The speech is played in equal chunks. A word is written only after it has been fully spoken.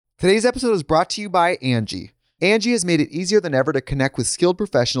Today's episode is brought to you by Angie. Angie has made it easier than ever to connect with skilled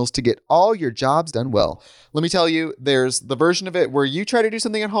professionals to get all your jobs done well. Let me tell you, there's the version of it where you try to do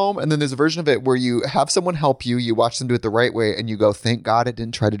something at home, and then there's a version of it where you have someone help you, you watch them do it the right way, and you go, thank God I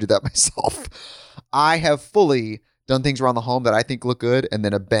didn't try to do that myself. I have fully done things around the home that I think look good, and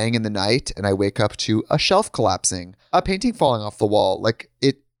then a bang in the night, and I wake up to a shelf collapsing, a painting falling off the wall.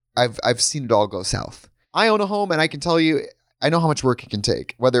 I've seen it all go south. I own a home, and I can tell you, I know how much work it can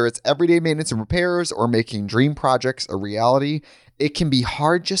take. Whether it's everyday maintenance and repairs or making dream projects a reality, it can be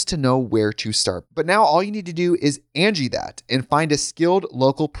hard just to know where to start. But now all you need to do is Angie that and find a skilled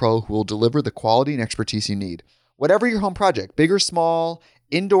local pro who will deliver the quality and expertise you need. Whatever your home project, big or small,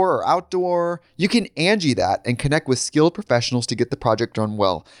 indoor or outdoor, you can Angie that and connect with skilled professionals to get the project done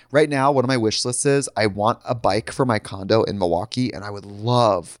well. Right now, one of my wish lists is I want a bike for my condo in Milwaukee, and I would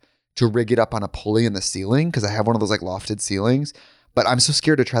love to rig it up on a pulley in the ceiling because I have one of those like lofted ceilings, but I'm so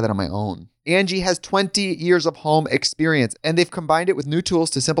scared to try that on my own. Angie has 20 years of home experience, and they've combined it with new tools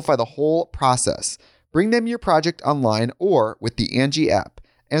to simplify the whole process. Bring them your project online or with the Angie app.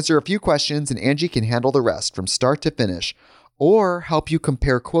 Answer a few questions and Angie can handle the rest from start to finish, or help you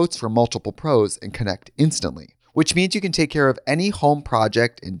compare quotes from multiple pros and connect instantly, which means you can take care of any home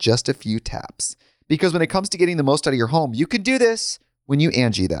project in just a few taps. Because when it comes to getting the most out of your home, you can do this when you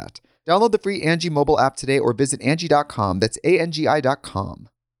Angie that. Download the free Angie mobile app today or visit Angie.com. That's ANGI.com.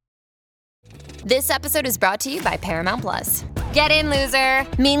 This episode is brought to you by Paramount Plus. Get in, loser!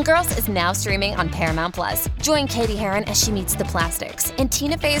 Mean Girls is now streaming on Paramount Plus. Join Katie Heron as she meets the plastics in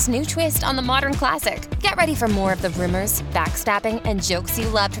Tina Fey's new twist on the modern classic. Get ready for more of the rumors, backstabbing, and jokes you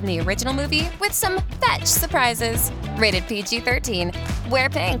loved from the original movie with some fetch surprises. Rated PG-13. Wear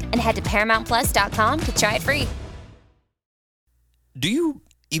pink and head to ParamountPlus.com to try it free. Do you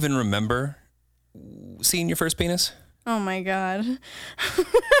even remember seeing your first penis? Oh my God.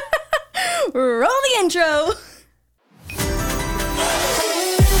 Roll the intro.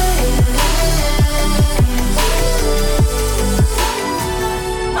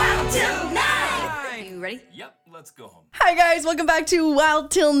 Wild Till 9. Are you ready? Yep, let's go home. Hi guys, welcome back to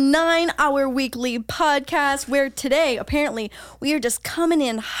Wild Till 9, our weekly podcast where today, apparently, we are just coming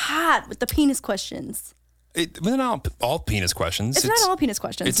in hot with the penis questions. They're not all penis questions. It's not all penis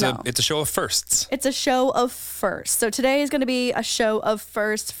questions, no. It's a show of firsts. It's a show of firsts. So today is going to be a show of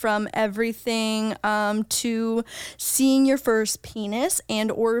firsts, from everything to seeing your first penis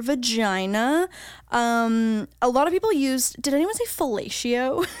and or vagina. A lot of people did anyone say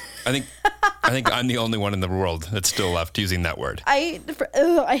fellatio? I think I'm the only one in the world that's still left using that word. I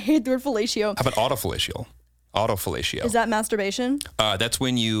hate the word fellatio. How about autofellatio? Autofellatio. Is that masturbation? That's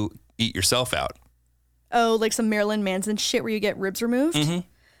when you eat yourself out. Oh, like some Marilyn Manson shit where you get ribs removed? Mm-hmm.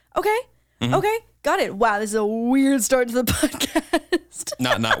 Okay. Mm-hmm. Okay. Got it. Wow, this is a weird start to the podcast.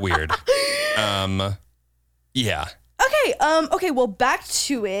 Not weird. Yeah. Okay. Okay, well, back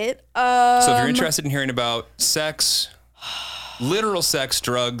to it. So if you're interested in hearing about sex, literal sex,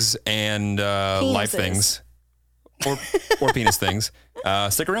 drugs, and life things, or penis things,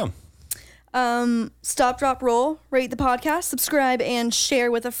 stick around. Stop, drop, roll, rate the podcast, subscribe, and share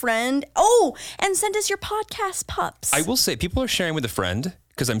with a friend. Oh, and send us your podcast pups. I will say, people are sharing with a friend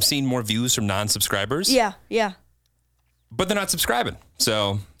because I'm seeing more views from non-subscribers. Yeah. But they're not subscribing,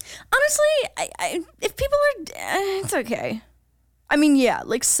 so. Honestly, if people are, it's okay. I mean, yeah,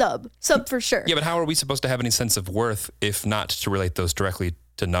 like sub for sure. Yeah, but how are we supposed to have any sense of worth if not to relate those directly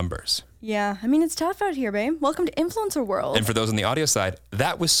to numbers? Yeah, I mean, it's tough out here, babe. Welcome to Influencer World. And for those on the audio side,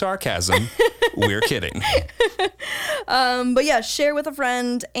 that was sarcasm. We're kidding. But yeah, share with a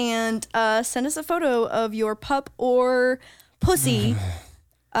friend and send us a photo of your pup or pussy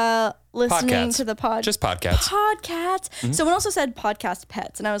listening Podcasts. To the pod. Just podcasts. Podcasts. Mm-hmm. Someone also said podcast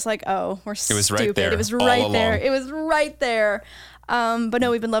pets, and I was like, oh, we're stupid. It was right there. It was right there. But no,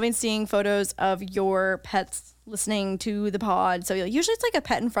 we've been loving seeing photos of your pets listening to the pod. So usually it's like a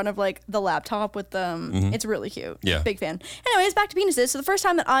pet in front of like the laptop with them. Mm-hmm. It's really cute. Yeah. Big fan. Anyways, back to penises. So the first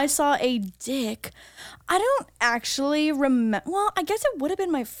time that I saw a dick, I don't actually remember. Well, I guess it would have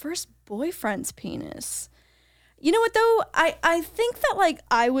been my first boyfriend's penis. You know what though? I think that like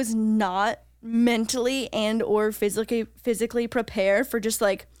I was not mentally and or physically prepared for just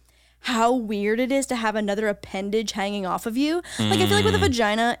like how weird it is to have another appendage hanging off of you. Like, I feel like with a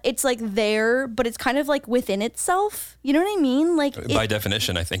vagina, it's like there, but it's kind of like within itself. You know what I mean? Like by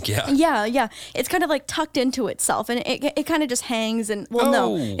definition, I think, yeah. Yeah. It's kind of like tucked into itself, and it kind of just hangs and,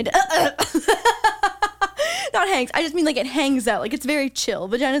 no. Not hangs. I just mean like it hangs out. Like it's very chill.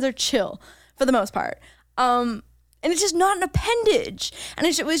 Vaginas are chill for the most part. And it's just not an appendage. And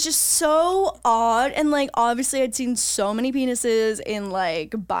it was just so odd. And like, obviously I'd seen so many penises in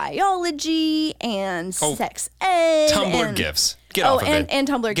like biology and sex ed. Tumblr GIFs. Get off of it. And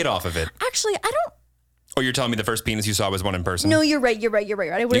Tumblr. Get off of it. Actually, I don't. Oh, you're telling me the first penis you saw was one in person? No, you're right. I You're going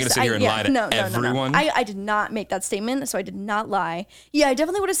to sit here and lie to everyone? No. I did not make that statement, so I did not lie. Yeah, I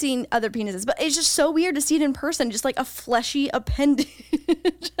definitely would have seen other penises, but it's just so weird to see it in person, just like a fleshy appendage.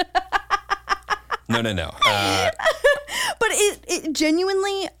 No. But it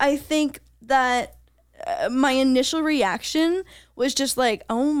genuinely, I think that my initial reaction was just like,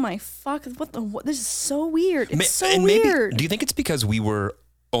 oh my fuck, what? This is so weird. It's weird. Maybe, do you think it's because we were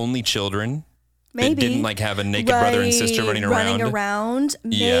only children? Maybe. That didn't like have a naked brother and sister running around.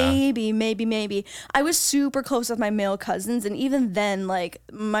 Maybe. I was super close with my male cousins, and even then, like,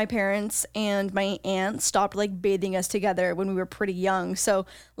 my parents and my aunt stopped like bathing us together when we were pretty young. So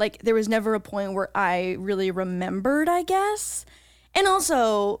like there was never a point where I really remembered, I guess. And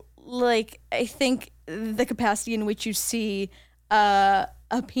also, like, I think the capacity in which you see a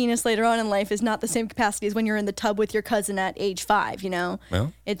penis later on in life is not the same capacity as when you're in the tub with your cousin at age 5, you know?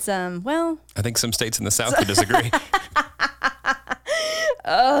 Well, it's, I think some states in the South would disagree.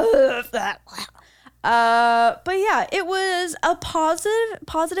 But yeah, it was a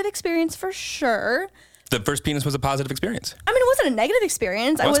positive experience for sure. The first penis was a positive experience. I mean, it wasn't a negative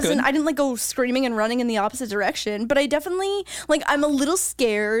experience. Well, I didn't like go screaming and running in the opposite direction, but I definitely, like, I'm a little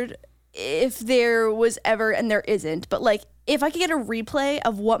scared if there was ever, and there isn't, but like, if I could get a replay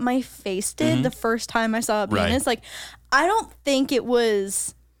of what my face did the first time I saw a penis, like, I don't think it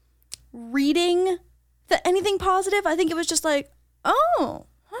was reading anything positive. I think it was just like, oh,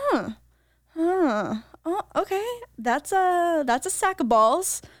 okay, that's a sack of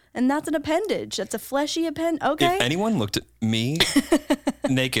balls, and that's an appendage. That's a fleshy appendage. Okay. If anyone looked at me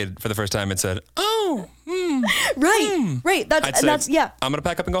naked for the first time and said, "Oh, right," that's yeah. I'm gonna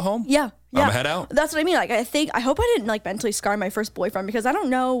pack up and go home. Yeah. I'm gonna head out. That's what I mean. Like, I hope I didn't like mentally scar my first boyfriend, because I don't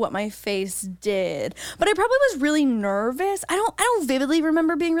know what my face did, but I probably was really nervous. I don't vividly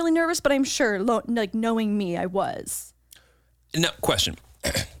remember being really nervous, but I'm sure, like, knowing me, I was. No, question.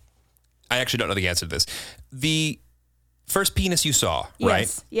 I actually don't know the answer to this. The first penis you saw,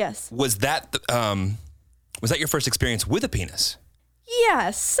 right? Yes. Was that your first experience with a penis?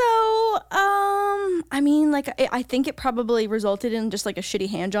 Yeah. So, I mean, like, I think it probably resulted in just like a shitty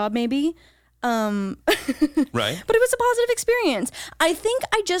hand job, maybe. Right. But it was a positive experience. I think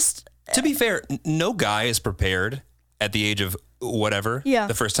I just. To be fair, no guy is prepared at the age of whatever. Yeah.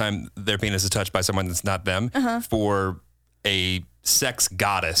 The first time their penis is touched by someone that's not them for a sex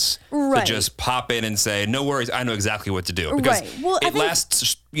goddess to just pop in and say, "No worries, I know exactly what to do." Because well, it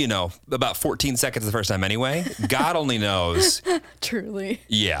lasts, about 14 seconds the first time anyway. God only knows. Truly.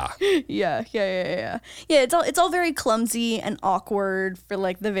 Yeah. Yeah. Yeah, it's all very clumsy and awkward for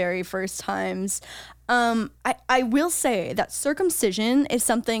like the very first times. I will say that circumcision is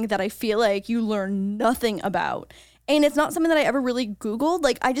something that I feel like you learn nothing about. And it's not something that I ever really Googled.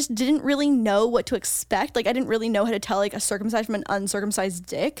 Like, I just didn't really know what to expect. Like, I didn't really know how to tell, like, a circumcised from an uncircumcised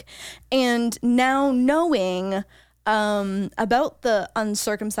dick. And now knowing about the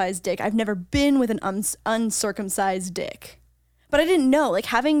uncircumcised dick, I've never been with an uncircumcised dick. But I didn't know. Like,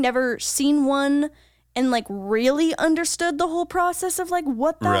 having never seen one and, like, really understood the whole process of, like,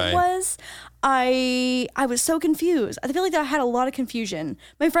 what that was, I was so confused. I feel like that I had a lot of confusion.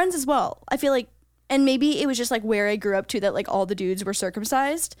 My friends as well. I feel like. And maybe it was just like where I grew up to, that like all the dudes were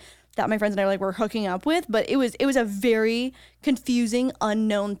circumcised, that my friends and I like were hooking up with. But it was a very confusing,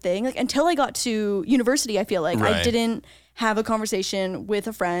 unknown thing. Like, until I got to university, I feel like I didn't have a conversation with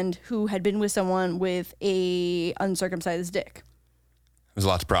a friend who had been with someone with a uncircumcised dick. There's a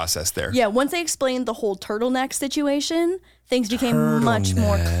lot to process there. Yeah, once I explained the whole turtleneck situation, things became much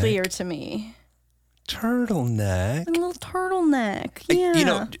more clear to me. Turtleneck? A little turtleneck,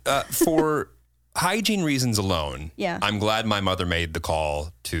 yeah. For hygiene reasons alone, yeah, I'm glad my mother made the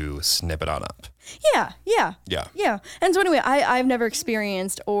call to snip it on up. Yeah. And so anyway, I've never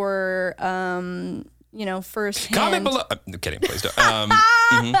experienced or firsthand. Comment below. I'm kidding, please don't.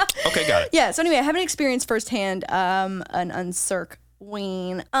 Okay, got it. Yeah. So anyway, I haven't experienced firsthand an uncirc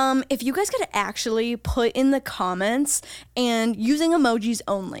ween. If you guys could actually put in the comments, and using emojis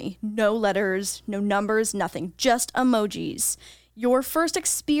only, no letters, no numbers, nothing, just emojis, your first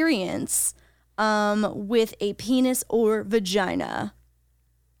experience with a penis or vagina.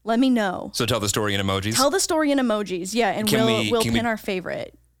 Let me know. So tell the story in emojis? Tell the story in emojis, yeah, and we'll pin our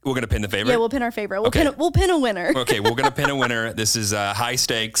favorite. We're going to pin the favorite? Yeah, we'll pin our favorite. We'll pin a winner. Okay, we're going to pin a winner. This is high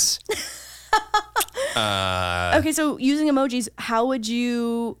stakes. Okay, so using emojis, how would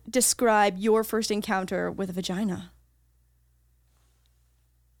you describe your first encounter with a vagina?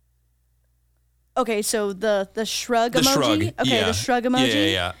 Okay, so the shrug emoji? Shrug. Okay, yeah. the shrug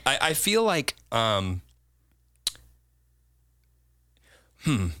emoji? Yeah. I feel like, how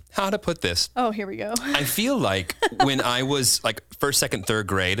to put this? Oh, here we go. I feel like when I was like first, second, third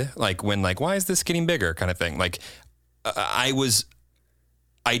grade, like when like, why is this getting bigger kind of thing? Like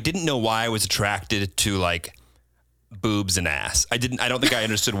I didn't know why I was attracted to like boobs and ass. I don't think I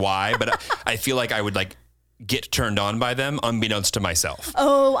understood why, but I feel like I would like get turned on by them unbeknownst to myself.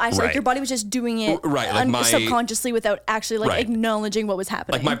 Oh, I see. Right. Like your body was just doing it Right, like subconsciously without actually like Right. acknowledging what was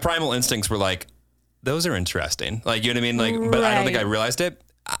happening. Like my primal instincts were like, those are interesting. Like, you know what I mean? Like, but I don't think I realized it.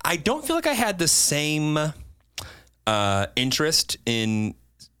 I don't feel like I had the same interest in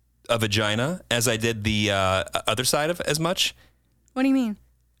a vagina as I did the other side of as much. What do you mean?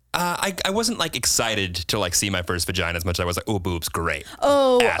 I wasn't like excited to like see my first vagina as much as I was like, oh, boobs, great.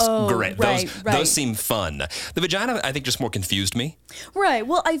 Oh, ass, great. Right, those seem fun. The vagina, I think, just more confused me. Right.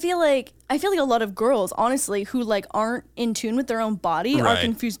 Well, I feel like a lot of girls, honestly, who like aren't in tune with their own body are Right.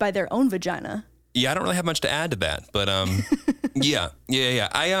 confused by their own vagina. Yeah, I don't really have much to add to that, but yeah.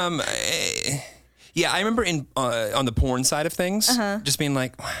 I remember on the porn side of things, just being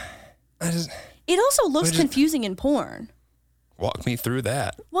like, It also looks confusing in porn. walk me through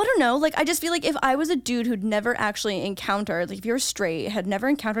that. Well, I don't know. Like, I just feel like if I was a dude who'd never actually encountered, like, if you're straight, had never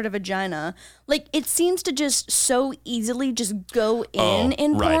encountered a vagina, like, it seems to just so easily just go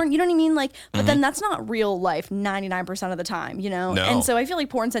in right. porn. You know what I mean? Like, but then that's not real life 99% of the time, you know? No. And so I feel like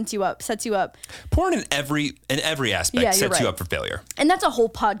porn sets you up. Porn in every aspect Yeah, sets you're right. you up for failure. And that's a whole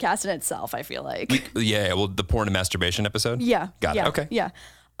podcast in itself, I feel like. Well, the porn and masturbation episode? Yeah. Got yeah, it. Okay. Yeah.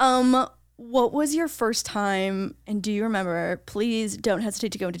 What was your first time, and do you remember, please don't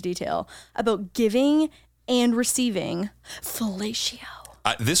hesitate to go into detail, about giving and receiving fellatio?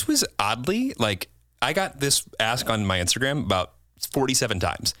 This was oddly, like, I got this asked on my Instagram about 47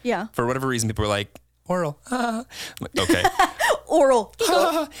 times. Yeah. For whatever reason, people were like, oral. I'm like, okay. Oral.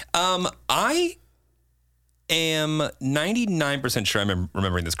 I am 99% sure I'm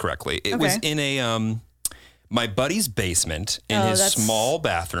remembering this correctly. It was in a my buddy's basement in his small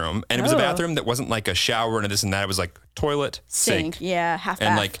bathroom, and it was a bathroom that wasn't like a shower and this and that. It was like toilet, sink, yeah, half bath.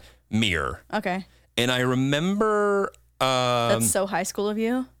 and like mirror. Okay. And I remember That's so high school of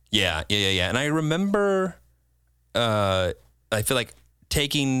you. Yeah. And I remember I feel like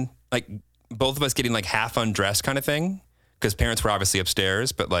taking like both of us getting like half undressed kind of thing. Because parents were obviously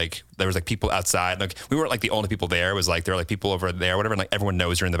upstairs, but like there was like people outside. Like we weren't like the only people there. It was like there were like people over there, whatever. And like everyone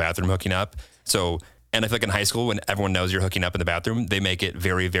knows you're in the bathroom hooking up. So, and I feel like in high school, when everyone knows you're hooking up in the bathroom, they make it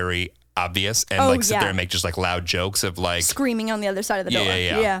very, very obvious and sit there and make just like loud jokes of like screaming on the other side of the door.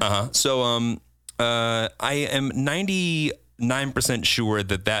 Yeah. So I am 99% sure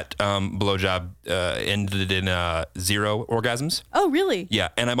that blowjob ended in 0 orgasms. Oh, really? Yeah,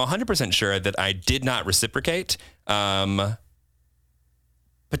 and I'm 100% sure that I did not reciprocate,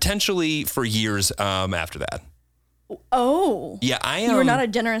 potentially for years after that. Oh. Yeah, I You were not a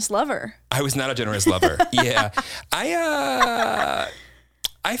generous lover. I was not a generous lover. Yeah, I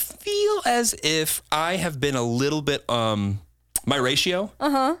feel as if I have been a little bit. My ratio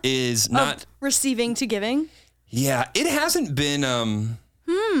is not Receiving to giving. Yeah, it hasn't been.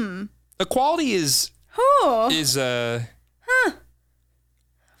 The quality is. I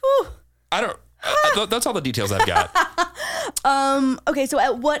don't. That's all the details I've got. Okay, so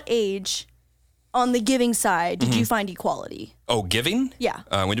at what age, on the giving side, did you find equality? Oh, giving? Yeah.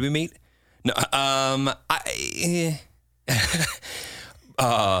 When did we meet? No.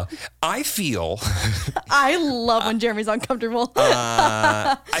 I feel. I love when Jeremy's uncomfortable.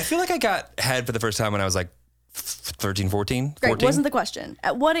 I feel like I got head for the first time when I was like 13, 14. Great, 14? wasn't the question.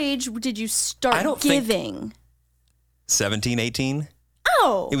 At what age did you start giving? 17, 18.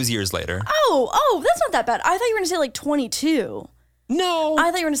 Oh. It was years later. Oh, that's not that bad. I thought you were going to say like 22. No.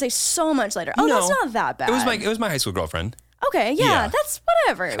 I thought you were going to say so much later. Oh, No. that's not that bad. It was my high school girlfriend. Okay, yeah. That's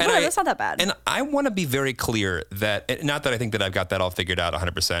whatever. That's not that bad. And I want to be very clear that, not that I think that I've got that all figured out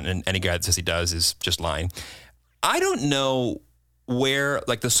 100%, and any guy that says he does is just lying. I don't know where,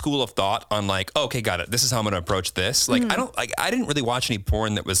 like, the school of thought on, like, okay, got it, this is how I'm going to approach this. Like, I didn't really watch any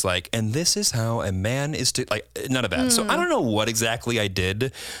porn that was like, and this is how a man is to, like, none of that. So I don't know what exactly I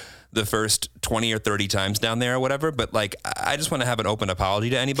did the first 20 or 30 times down there or whatever, but, like, I just want to have an open apology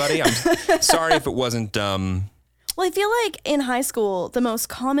to anybody. I'm sorry if it wasn't... Well, I feel like in high school, the most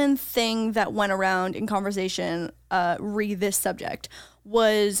common thing that went around in conversation re this subject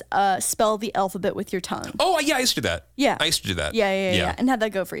was spell the alphabet with your tongue. Oh, yeah, I used to do that. Yeah. I used to do that. Yeah. And how'd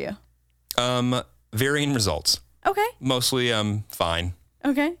that go for you? Varying results. Okay. Mostly fine.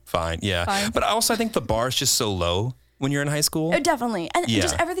 Okay. Fine, yeah. Fine. But also I think the bar is just so low when you're in high school. Definitely. And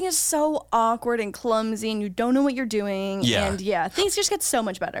just everything is so awkward and clumsy and you don't know what you're doing. Yeah. And things just get so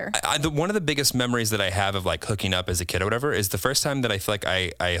much better. One of the biggest memories that I have of like hooking up as a kid or whatever is the first time that I feel like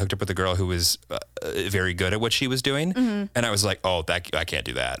I hooked up with a girl who was very good at what she was doing. Mm-hmm. And I was like, oh, I can't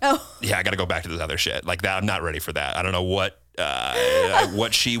do that. Oh. Yeah, I got to go back to this other shit. Like that, I'm not ready for that. I don't know what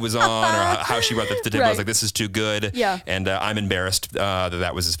she was on or how she brought the tip. Right. I was like, this is too good. Yeah. And I'm embarrassed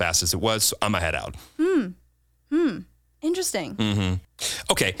that was as fast as it was. So I'm a head out. Interesting. Mm-hmm.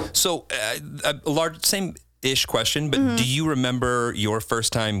 Okay. So a large, same-ish question, but Mm-hmm. do you remember your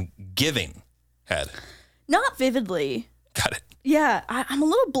first time giving head? Not vividly. Got it. Yeah, I'm a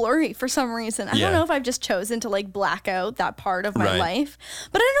little blurry for some reason. I Yeah. don't know if I've just chosen to like black out that part of my Right. life,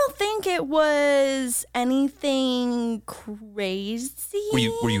 but I don't think it was anything crazy.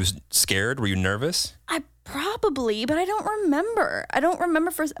 Were you scared? Were you nervous? I probably, but I don't remember. I don't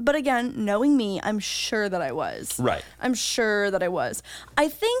remember first. But again, knowing me, I'm sure that I was. Right. I'm sure that I was. I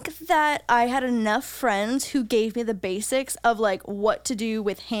think that I had enough friends who gave me the basics of like what to do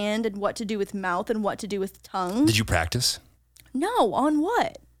with hand and what to do with mouth and what to do with tongue. Did you practice? No, on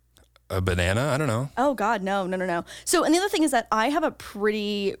what? A banana? I don't know. Oh God, no. So, and the other thing is that I have a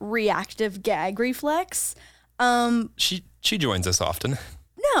pretty reactive gag reflex. She joins us often.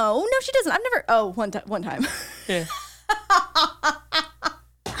 No, she doesn't. I've never. Oh, one time. Yeah.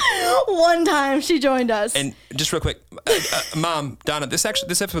 One time she joined us. And just real quick, Mom, Donna, this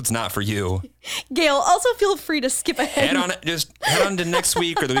episode's not for you. Gail, also feel free to skip ahead. Head on to next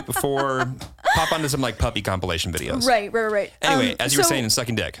week or the week before. Pop onto some like puppy compilation videos. Right. Anyway, as you were saying,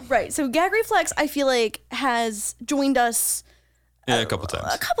 sucking dick. Right. So gag reflex, I feel like has joined us A couple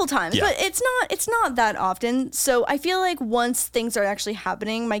times. Yeah. but it's not that often. So I feel like once things are actually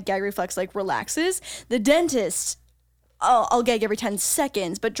happening, my gag reflex like relaxes. The dentist, I'll gag every 10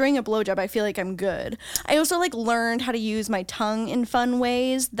 seconds, but during a blowjob, I feel like I'm good. I also like learned how to use my tongue in fun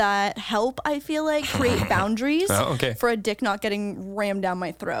ways that help, I feel like, create boundaries for a dick not getting rammed down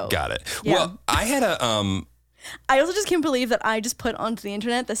my throat. Got it. Yeah. Well, I had I also just can't believe that I just put onto the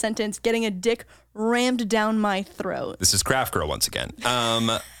internet the sentence, getting a dick rammed down my throat. This is Craft Girl once again.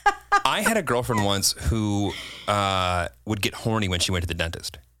 I had a girlfriend once who would get horny when she went to the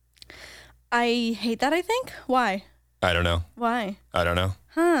dentist. I hate that, I think. Why? I don't know. Why? I don't know.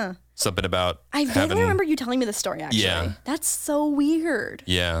 Huh. Something about I vaguely remember you telling me the story, actually. Yeah. That's so weird.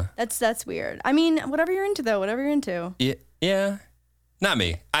 Yeah. That's weird. I mean, whatever you're into, though. Whatever you're into. Yeah. Not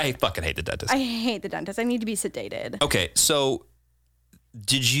me. I fucking hate the dentist. I hate the dentist. I need to be sedated. Okay, so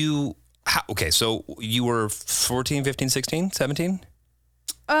so you were 14, 15, 16, 17?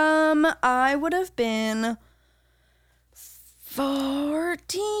 I would have been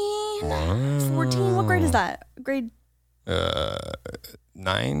 14. 14? What grade is that? Grade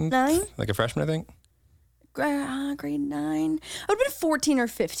 9? 9? Like a freshman, I think? Grade 9. I would have been 14 or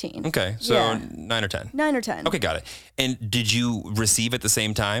 15. Okay, so Yeah. 9 or 10. 9 or 10. Okay, got it. And did you receive at the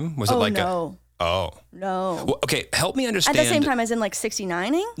same time? Was it Oh, like no. Oh. No. Well, okay, help me understand. At the same time as in like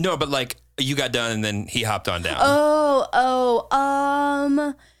 69ing? No, but like you got done and then he hopped on down.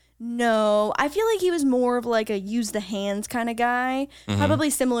 No. I feel like he was more of like a use the hands kind of guy. Mm-hmm. Probably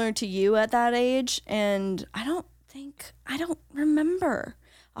similar to you at that age. And I don't remember.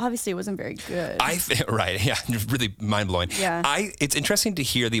 Obviously, it wasn't very good. Right, yeah, really mind blowing. Yeah. It's interesting to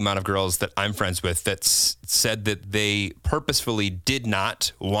hear the amount of girls that I'm friends with that said that they purposefully did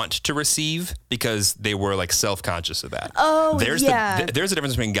not want to receive because they were like self-conscious of that. Oh, there's yeah. There's a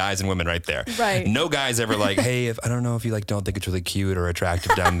difference between guys and women right there. Right. No guy's ever like, hey, if I don't know if you like don't think it's really cute or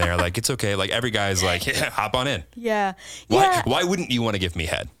attractive down there, like it's okay. Like every guy's like, yeah, hop on in. Yeah. Why wouldn't you want to give me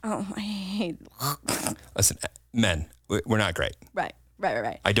head? Oh, I hate. Listen, men, we're not great. Right.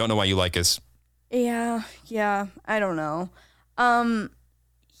 I don't know why you like us. Yeah. I don't know.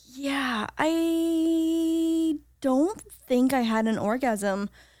 Yeah, I don't think I had an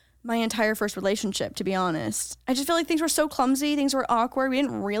orgasm my entire first relationship, to be honest. I just feel like things were so clumsy, things were awkward. We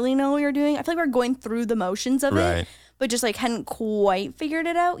didn't really know what we were doing. I feel like we were going through the motions of Right. it, but just like hadn't quite figured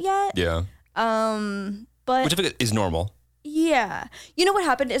it out yet. Yeah. But Which I think is normal. yeah. You know what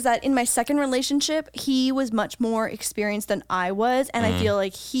happened is that in my second relationship, he was much more experienced than I was. And I feel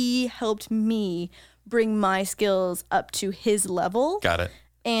like he helped me bring my skills up to his level. Got it.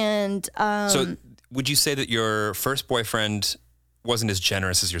 And So would you say that your first boyfriend wasn't as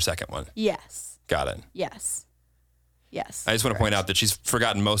generous as your second one? yes. Got it. Yes. I just want to point out that she's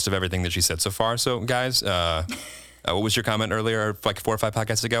forgotten most of everything that she said so far. So guys, what was your comment earlier, like 4 or 5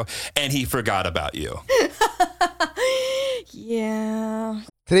 podcasts ago? And he forgot about you. Yeah.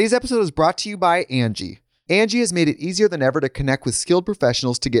 Today's episode is brought to you by Angie. Angie has made it easier than ever to connect with skilled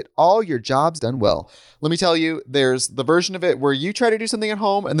professionals to get all your jobs done well. Let me tell you, there's the version of it where you try to do something at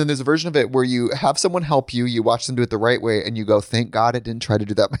home, and then there's a version of it where you have someone help you, you watch them do it the right way, and you go, thank God I didn't try to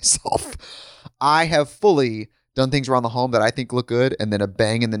do that myself. I have fully done things around the home that I think look good, and then a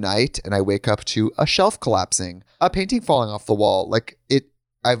bang in the night, and I wake up to a shelf collapsing, a painting falling off the wall.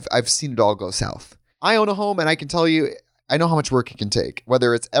 I've seen it all go south. I own a home, and I can tell you, I know how much work it can take.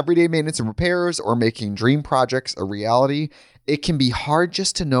 Whether it's everyday maintenance and repairs or making dream projects a reality, it can be hard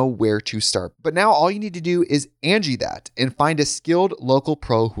just to know where to start. But now all you need to do is Angie that and find a skilled local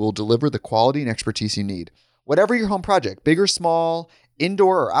pro who will deliver the quality and expertise you need. Whatever your home project, big or small,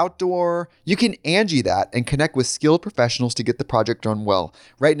 indoor or outdoor, you can Angie that and connect with skilled professionals to get the project done well.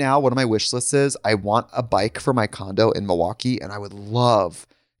 Right now, one of my wish lists is I want a bike for my condo in Milwaukee, and I would love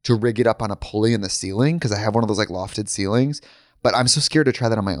to rig it up on a pulley in the ceiling because I have one of those like lofted ceilings, but I'm so scared to try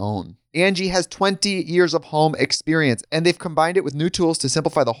that on my own. Angie has 20 years of home experience, and they've combined it with new tools to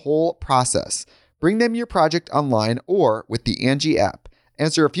simplify the whole process. Bring them your project online or with the Angie app.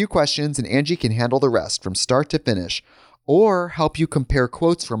 Answer a few questions and Angie can handle the rest from start to finish, or help you compare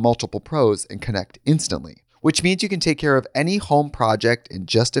quotes from multiple pros and connect instantly, which means you can take care of any home project in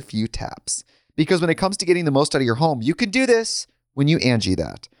just a few taps. Because when it comes to getting the most out of your home, you can do this when you Angie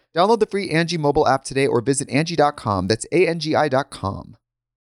that. Download the free Angie mobile app today or visit Angie.com. That's ANGI.com.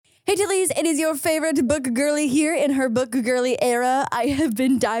 Hey Dillies, it is your favorite book girly here in her book girly era. I have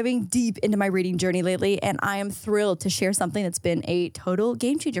been diving deep into my reading journey lately, and I am thrilled to share something that's been a total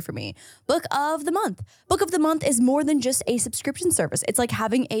game changer for me. Book of the Month. Book of the Month is more than just a subscription service. It's like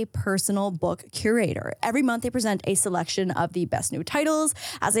having a personal book curator. Every month they present a selection of the best new titles.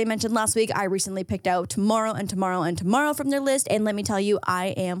 As I mentioned last week, I recently picked out Tomorrow and Tomorrow and Tomorrow from their list, and let me tell you, I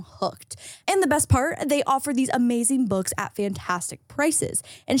am hooked. And the best part, they offer these amazing books at fantastic prices.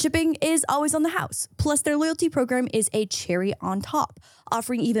 And shipping is always on the house. Plus, their loyalty program is a cherry on top,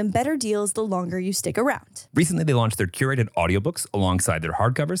 offering even better deals the longer you stick around. Recently, they launched their curated audiobooks alongside their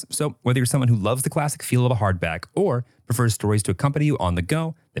hardcovers, so whether you're someone who loves the classic feel of a hardback or prefers stories to accompany you on the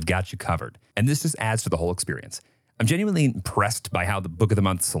go, they've got you covered. And this just adds to the whole experience. I'm genuinely impressed by how the Book of the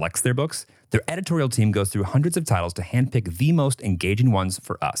Month selects their books. Their editorial team goes through hundreds of titles to handpick the most engaging ones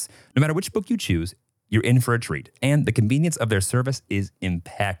for us. No matter which book you choose, you're in for a treat, and the convenience of their service is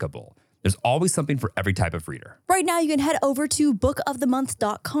impeccable. There's always something for every type of reader. Right now, you can head over to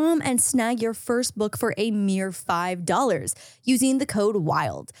bookofthemonth.com and snag your first book for a mere $5 using the code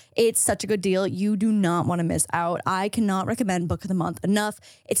WILD. It's such a good deal. You do not want to miss out. I cannot recommend Book of the Month enough.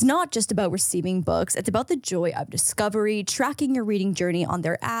 It's not just about receiving books. It's about the joy of discovery, tracking your reading journey on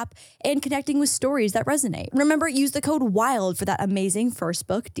their app, and connecting with stories that resonate. Remember, use the code WILD for that amazing first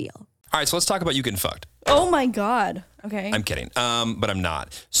book deal. All right, so let's talk about you getting fucked. Oh my God. Okay. I'm kidding, but I'm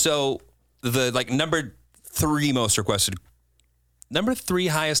not. So the number three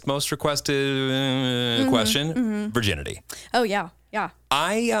highest most requested question, virginity. Oh yeah, yeah.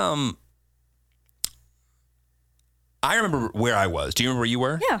 I remember where I was. Do you remember where you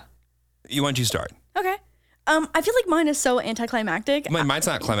were? Yeah. Why don't you start? Okay. I feel like mine is so anticlimactic. Mine's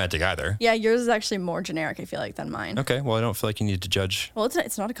not climactic either. Yeah, yours is actually more generic, I feel like, than mine. Okay, well, I don't feel like you need to judge. Well,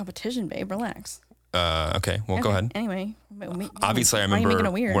 it's not a competition, babe. Relax. Okay, well, go ahead. Anyway. Obviously, I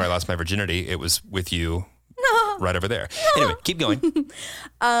remember where I lost my virginity. It was with you right over there. No. Anyway, keep going.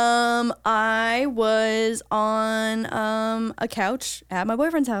 I was on a couch at my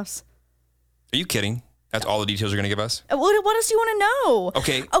boyfriend's house. Are you kidding? That's all the details you're going to give us? What else do you want to know?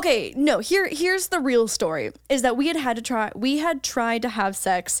 Okay, no, here's the real story, is that we had tried to have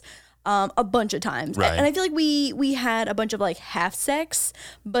sex a bunch of times. Right. And I feel like we had a bunch of like half sex,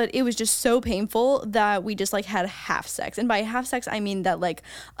 but it was just so painful that we just like had half sex. And by half sex, I mean that like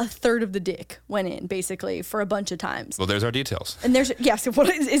a third of the dick went in basically for a bunch of times. Well, there's our details. And so is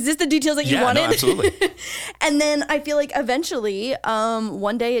this the details that you wanted? No, absolutely. And then I feel like eventually,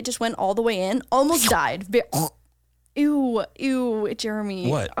 one day it just went all the way in, almost died. Ew,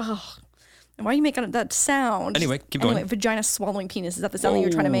 Jeremy. What? Ugh. Why are you making that sound? Anyway, keep going. Vagina swallowing penis. Is that the sound that you're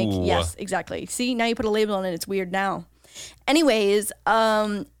trying to make? Yes, exactly. See, now you put a label on it. It's weird now. Anyways,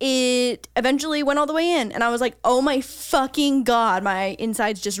 it eventually went all the way in. And I was like, oh my fucking God, my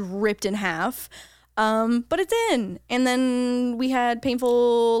insides just ripped in half. But it's in. And then we had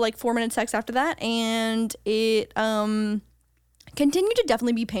painful like 4-minute sex after that. And it continued to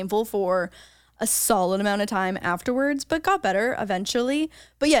definitely be painful for a solid amount of time afterwards, but got better eventually.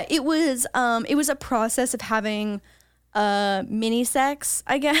 But yeah, it was a process of having mini sex,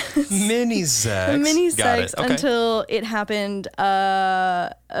 I guess. Mini sex. Okay. Until it happened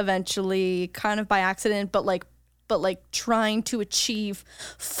eventually, kind of by accident, but like trying to achieve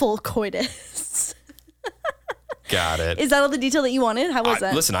full coitus. Got it. Is that all the detail that you wanted? How was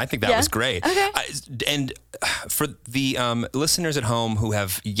that? Listen, I think that was great. Okay. And for the listeners at home who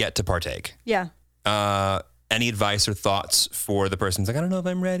have yet to partake, Yeah. Any advice or thoughts for the person who's like, I don't know if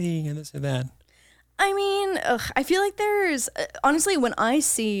I'm ready and this or that? I mean, I feel like there's honestly, when I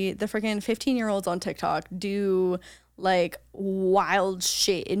see the freaking 15-year-olds on TikTok do like wild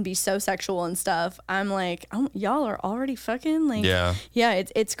shit and be so sexual and stuff, I'm like, oh, y'all are already fucking like, yeah,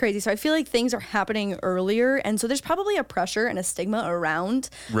 it's crazy. So I feel like things are happening earlier, and so there's probably a pressure and a stigma around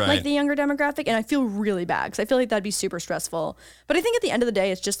like the younger demographic, and I feel really bad because I feel like that'd be super stressful. But I think at the end of the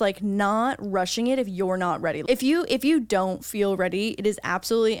day, it's just like not rushing it if you're not ready. If you don't feel ready, it is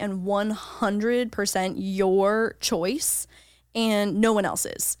absolutely and 100% your choice. And no one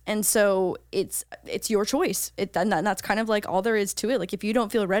else's. And so it's your choice. That's kind of like all there is to it. Like if you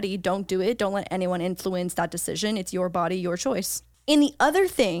don't feel ready, don't do it. Don't let anyone influence that decision. It's your body, your choice. And the other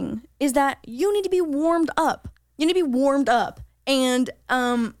thing is that you need to be warmed up. You need to be warmed up. And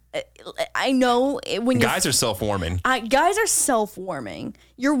I know when guys are self-warming. Guys are self-warming.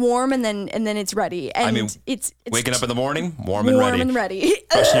 You're warm and then it's ready. And I mean, it's waking up in the morning, warm and ready.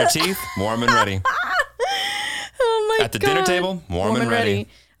 Brushing your teeth, warm and ready. Oh my God. At the dinner table, warm and ready.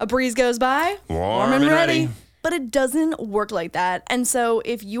 A breeze goes by, warm and ready. But it doesn't work like that. And so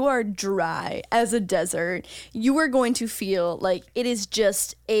if you are dry as a desert, you are going to feel like it is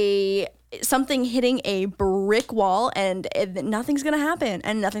just something hitting a brick wall, and nothing's going to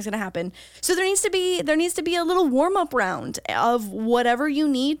happen. So there needs to be a little warm-up round of whatever you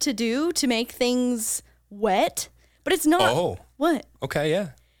need to do to make things wet. But it's not. Oh. What? Okay, yeah.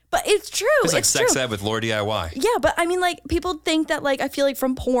 But it's true. It's like sex ed with Lore DIY. Yeah, but I mean, like, people think that, like, I feel like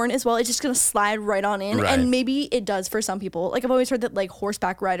from porn as well, it's just going to slide right on in. Right. And maybe it does for some people. Like, I've always heard that, like,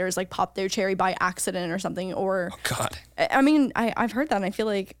 horseback riders, like, pop their cherry by accident or something. Or, oh, God. I mean, I've heard that, and I feel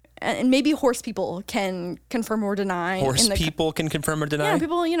like, and maybe horse people can confirm or deny. People can confirm or deny? Yeah,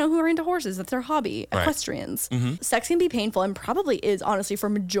 people, who are into horses. That's their hobby. Right. Equestrians. Mm-hmm. Sex can be painful, and probably is, honestly, for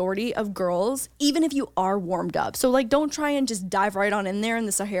majority of girls, even if you are warmed up. So, like, don't try and just dive right on in there in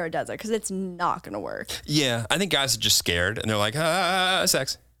the Sahara Desert, because it's not going to work. Yeah, I think guys are just scared, and they're like,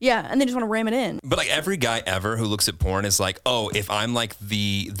 sex. Yeah, and they just want to ram it in. But like every guy ever who looks at porn is like, oh, if I'm like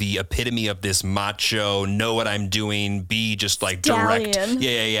the epitome of this macho, know what I'm doing, be just like direct.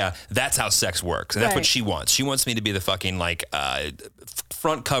 Yeah. That's how sex works. And that's what she wants. She wants me to be the fucking like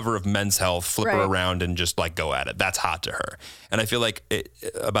front cover of Men's Health, flip her around and just like go at it. That's hot to her. And I feel like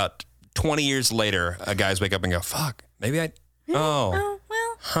about 20 years later, guys wake up and go, fuck, maybe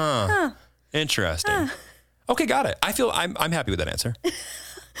interesting. Okay, got it. I feel I'm happy with that answer.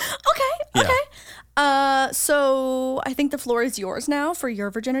 Okay. So I think the floor is yours now for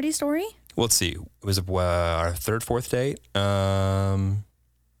your virginity story. Well, let's see. It was our third, fourth date. No,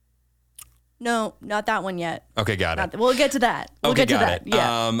 not that one yet. Okay, got it. We'll get to that. We'll get to that.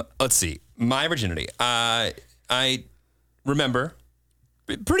 Yeah. Let's see. My virginity. I remember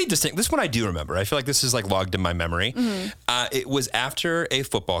pretty distinct. This one I do remember. I feel like this is like logged in my memory. Mm-hmm. It was after a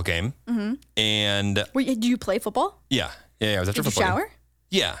football game. Mm-hmm. And did you play football? Yeah. It was after football. Did you shower? Game.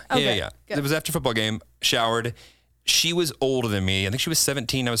 Yeah. Good. It was after football game. Showered. She was older than me. I think she was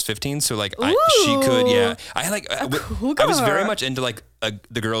 17. I was 15. So like she could. Yeah. I was very much into like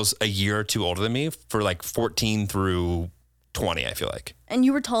the girls a year or two older than me for like 14 through 20. I feel like. And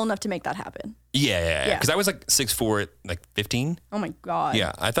you were tall enough to make that happen. Yeah. Because I was like 6'4", like 15. Oh my God.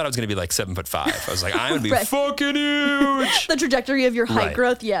 Yeah. I thought I was gonna be like 7'5". I was like, I'm gonna be fucking huge. The trajectory of your height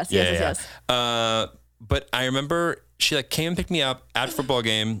growth. Yes. But I remember she like came and picked me up at football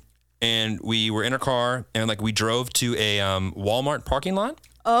game, and we were in her car, and like we drove to a Walmart parking lot.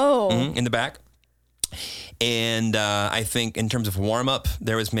 Oh. In the back. And I think in terms of warm up,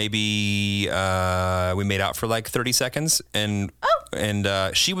 there was maybe we made out for like 30 seconds, and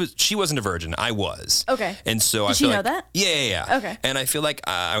she wasn't a virgin. I was. Okay. And so Did she know that? Yeah. Okay. And I feel like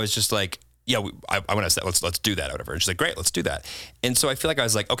I was just like, yeah, I want to say let's do that or whatever. And she's like, great, let's do that. And so I feel like I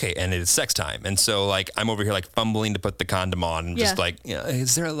was like, okay, and it's sex time. And so like I'm over here like fumbling to put the condom on and just like,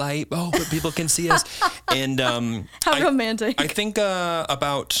 is there a light? Oh, but people can see us. And how romantic. I think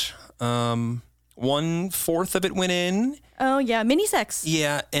about 1/4 of it went in. Oh yeah, mini sex.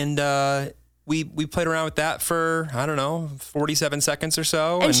 Yeah, and we played around with that for I don't know 47 seconds or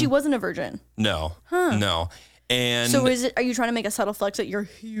so. And she wasn't a virgin. No, no. And so are you trying to make a subtle flex that you're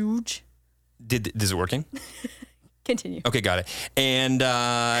huge? Is it working? Continue. Okay, got it. And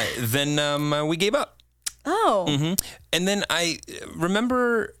then we gave up. Oh. Mm-hmm. And then I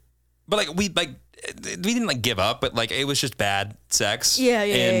remember, but like we didn't like give up, but like it was just bad sex. Yeah.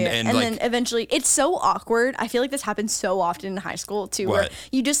 And like, then eventually, it's so awkward. I feel like this happens so often in high school too, where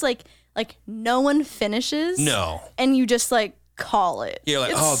you just like like no one finishes. No. And you just like call it. You're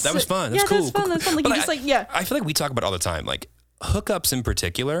like, oh, that was fun. That's yeah, cool. that's fun. Cool. That's fun. Like But you just like, yeah. I feel like we talk about it all the time. Like hookups in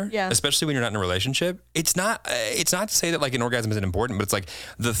particular, especially when you're not in a relationship, it's not to say that like an orgasm isn't important, but it's like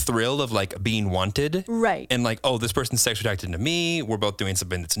the thrill of like being wanted. Right. And like, oh, this person's sexually attracted to me. We're both doing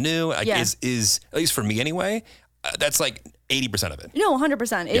something that's new. Like, is at least for me anyway, that's like 80% of it. No,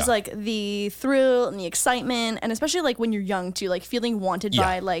 100%. It's like the thrill and the excitement, and especially like when you're young too, like feeling wanted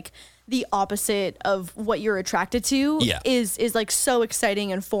by like the opposite of what you're attracted to is like so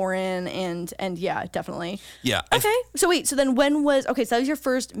exciting and foreign and yeah, definitely. Yeah. Okay. So then when was, so that was your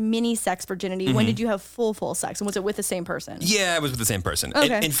first mini sex virginity. When did you have full sex? And was it with the same person? Yeah, it was with the same person.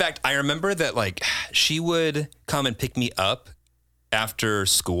 Okay. In fact, I remember that like she would come and pick me up after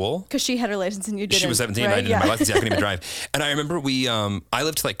school. Because she had her license and you didn't. She was 17 and I didn't have my license. I couldn't even drive. And I remember I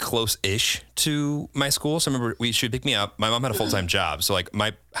lived like close-ish to my school. So I remember she would pick me up. My mom had a full-time job. So like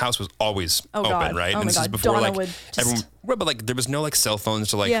my house was always open, right? Oh and my this God. is before Donna like would everyone, but like there was no like cell phones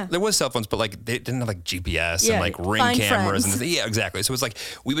to like, there was cell phones, but like they didn't have like GPS and like ring find cameras. friends. And yeah, exactly. So it was like,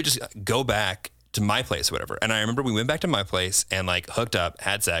 we would just go back to my place or whatever. And I remember we went back to my place and like hooked up,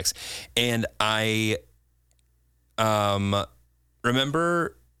 had sex. And I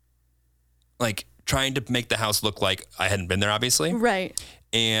remember like trying to make the house look like I hadn't been there, obviously. Right.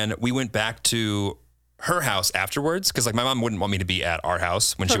 And we went back to her house afterwards because like my mom wouldn't want me to be at our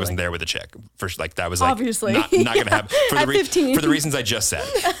house when she wasn't there with a chick. First, like that was like obviously not gonna happen for at 15. for the reasons I just said.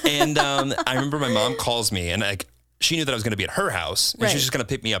 And I remember my mom calls me and like she knew that I was gonna be at her house and she was just gonna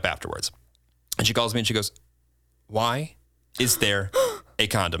pick me up afterwards. And she calls me and she goes, "Why is there a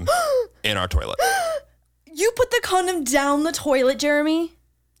condom in our toilet?" You put the condom down the toilet, Jeremy?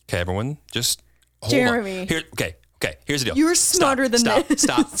 Okay, everyone, just hold Jeremy. on. Okay, here's the deal. You're smarter than this.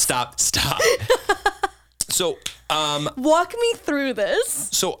 Stop. So, walk me through this.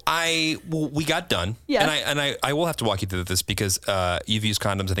 So we got done. Yeah. And I will have to walk you through this because you've used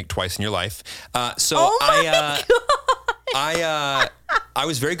condoms I think twice in your life. So oh my God. I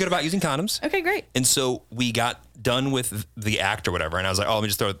was very good about using condoms. Okay, great. And so we got done with the act or whatever, and I was like, oh, let me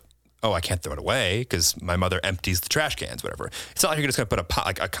just throw it. Oh, I can't throw it away because my mother empties the trash cans, whatever. It's not like you're just gonna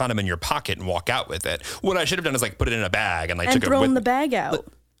put a condom in your pocket and walk out with it. What I should have done is like put it in a bag and like took thrown it with the bag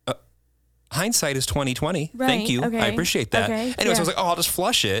out. Hindsight is 20/20. Right, Thank you. okay, I appreciate that. okay, Anyways, I was like, oh, I'll just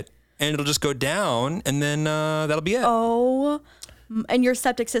flush it and it'll just go down and then that'll be it. Oh, and your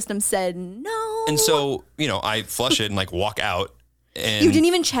septic system said no. And so, I flush it and like walk out. And you didn't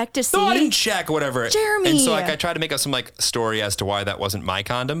even check to see? No, I didn't check or whatever. Jeremy. And so like I tried to make up some like story as to why that wasn't my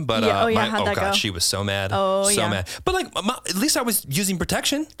condom, but how'd that go? she was so mad. Oh, so mad. But like at least I was using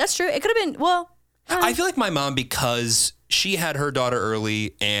protection. That's true. It could have been, I feel like my mom, because she had her daughter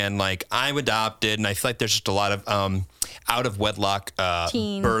early and like I'm adopted and I feel like there's just a lot of out of wedlock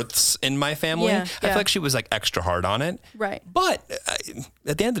births in my family. Yeah, I feel like she was like extra hard on it. Right. But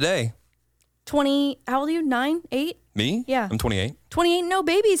at the end of the day. 20, how old are you? 9, 8? Me? Yeah. I'm 28. 28, no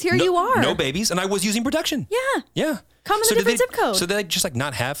babies. Here you are. No babies. And I was using protection. Yeah. Yeah. Come in a different zip code. So they just like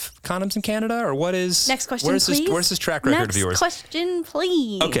not have condoms in Canada or what is... Next question, please. Where's this track record of yours? Next question,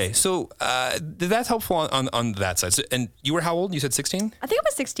 please. Okay. So that's helpful on that side. So, and you were how old? You said 16? I think I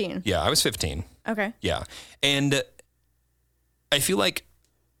was 16. Yeah, I was 15. Okay. Yeah. And I feel like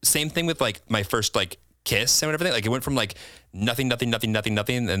same thing with like my first like kiss and everything. Like it went from like nothing.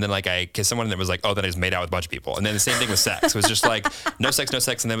 And then like I kissed someone and it was like, oh, then I just made out with a bunch of people. And then the same thing with sex. It was just like no sex.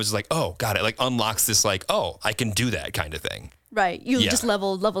 And then it was just like, oh, got it. Like unlocks this like, oh, I can do that kind of thing. Right. You just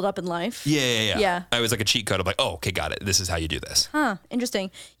leveled up in life. Yeah. I was like a cheat code of like, oh, okay, got it. This is how you do this. Huh.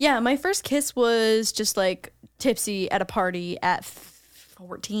 Interesting. Yeah. My first kiss was just like tipsy at a party at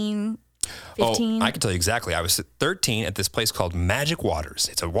 14, 15. Oh, I can tell you exactly. I was 13 at this place called Magic Waters.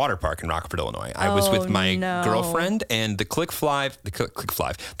 It's a water park in Rockford, Illinois. I was with my girlfriend and the Click 5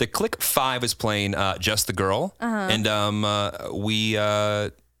 was playing Just the Girl. And we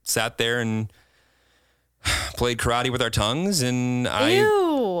sat there and played karate with our tongues. And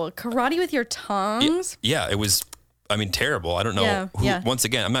Ew, karate with your tongues? Yeah, it was, terrible. I don't know. Once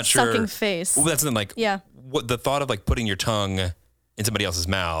again, I'm not sure. Sucking face. Well, that's something like, what the thought of like putting your tongue in somebody else's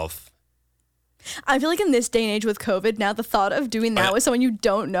mouth. I feel like in this day and age with COVID, now the thought of doing that with someone you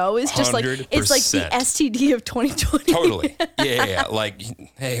don't know is just like, it's like the STD of 2020. Totally. Yeah. Like,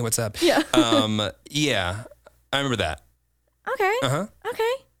 hey, what's up? Yeah. Yeah. I remember that. Okay.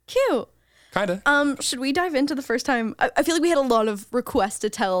 Okay. Cute. Kinda. Should we dive into the first time? I feel like we had a lot of requests to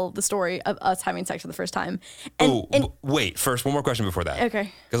tell the story of us having sex for the first time. Wait. First, one more question before that.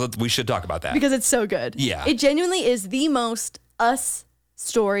 Okay. Because we should talk about that. Because it's so good. Yeah. It genuinely is the most us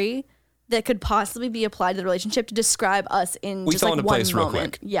story that could possibly be applied to the relationship to describe us in We just fell like into one place moment. real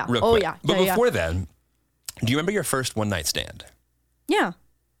quick. Yeah. Real Oh quick. yeah. But Yeah, before then, do you remember your first one night stand? yeah.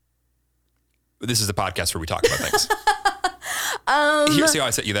 This is a podcast where we talk about things. Here, see how I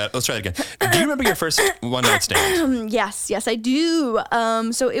set you that? Let's try it again. Do you remember your first one night stand? Yes, I do.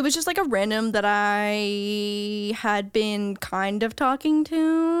 So it was just like a random that I had been kind of talking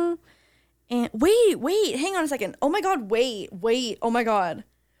to. And wait, hang on a second. Oh my God, wait. Oh my God.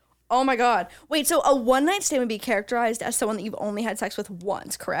 Wait, so a one night stand would be characterized as someone that you've only had sex with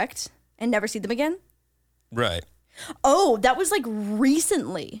once, correct? And never see them again? Right. Oh, that was like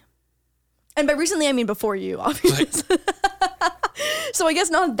recently. And by recently, I mean before you, obviously. So I guess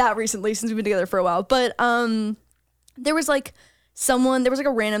not that recently since we've been together for a while. But there was like a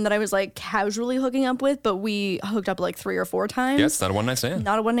random that I was like casually hooking up with, but we hooked up like 3 or 4 times. Yeah, it's not a one night stand.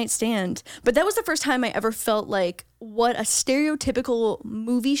 Not a one night stand. But that was the first time I ever felt like what a stereotypical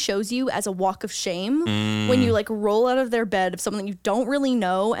movie shows you as a walk of shame when you like roll out of their bed of someone that you don't really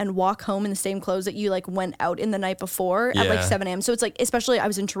know and walk home in the same clothes that you like went out in the night before at like Yeah. 7 a.m. So it's like, especially I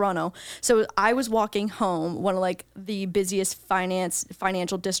was in Toronto. So I was walking home, one of like the busiest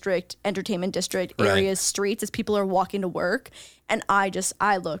financial district, entertainment district Right. areas, streets as people are walking to work. And I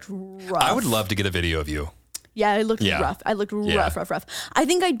looked rough. I would love to get a video of you. Yeah, I looked Yeah. rough. I looked Yeah. rough. I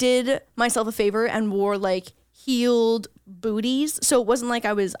think I did myself a favor and wore like heeled booties. So it wasn't like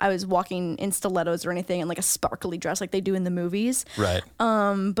I was walking in stilettos or anything and like a sparkly dress like they do in the movies. Right.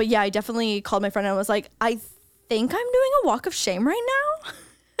 But yeah, I definitely called my friend and I was like, I think I'm doing a walk of shame right now.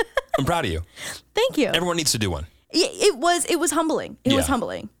 I'm proud of you. Thank you. Everyone needs to do one. It was humbling. It was Yeah.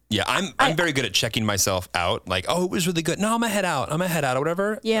 humbling. Yeah, I'm very good at checking myself out. Like, oh, it was really good. No, I'm a head out or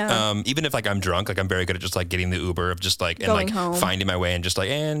whatever. Yeah. Even if like I'm drunk, like I'm very good at just like getting the Uber of just like and Going like home. finding my way and just like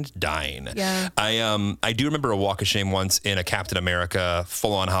and dying. Yeah. I do remember a walk of shame once in a Captain America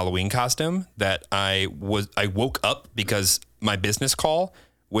full on Halloween costume that I woke up because my business call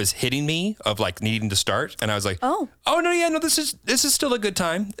was hitting me of like needing to start, and I was like, oh no, this is still a good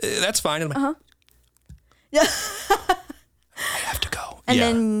time. That's fine. And I'm like, Yeah. I have to go. And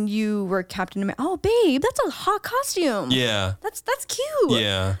yeah. then you were Captain America. Oh, babe, that's a hot costume. Yeah. That's cute.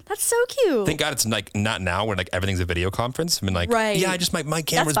 Yeah. That's so cute. Thank God it's like not now when like everything's a video conference. I mean, like, Right. yeah, I just my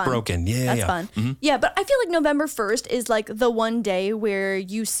camera's fun. broken. Yeah, That's yeah. fun. Yeah, but I feel like November 1st is like the one day where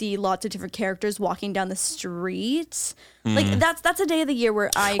you see lots of different characters walking down the street. Like that's a day of the year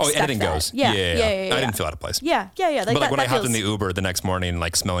where I Oh, expect anything that. goes. Yeah. I didn't feel out of place. Yeah. But like when I hopped in feels- the Uber the next morning,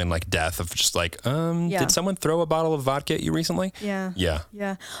 like smelling like death of just like, Yeah. did someone throw a bottle of vodka at you recently? Yeah. Yeah.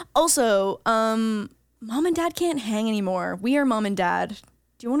 Yeah. Also, mom and dad can't hang anymore. We are mom and dad.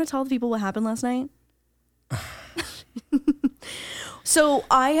 Do you want to tell the people what happened last night? So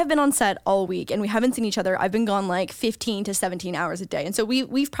I have been on set all week and we haven't seen each other. I've been gone like 15 to 17 hours a day. And so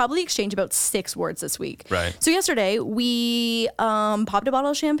we've probably exchanged about 6 words this week. Right. So yesterday we popped a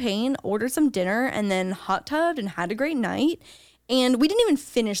bottle of champagne, ordered some dinner, and then hot tubbed and had a great night. And we didn't even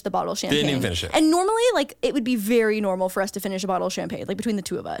finish the bottle of champagne. Didn't even finish it. And normally, like, it would be very normal for us to finish a bottle of champagne, like, between the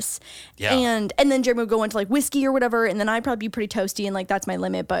two of us. Yeah. And then Jeremy would go into, like, whiskey or whatever, and then I'd probably be pretty toasty, and, like, that's my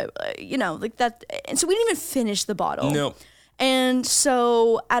limit. But, like, that. And so we didn't even finish the bottle. Nope. And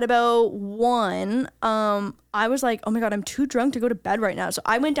so at about 1, I was like, oh my God, I'm too drunk to go to bed right now. So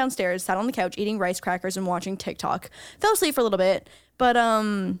I went downstairs, sat on the couch, eating rice crackers and watching TikTok. Fell asleep for a little bit. But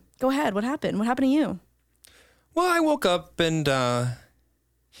go ahead. What happened? What happened to you? Well, I woke up and I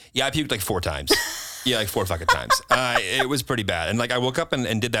puked like 4 times. Yeah, like 4 fucking times. It was pretty bad. And like I woke up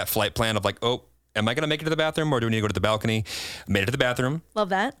and did that flight plan of like, oh, am I going to make it to the bathroom or do we need to go to the balcony? Made it to the bathroom. Love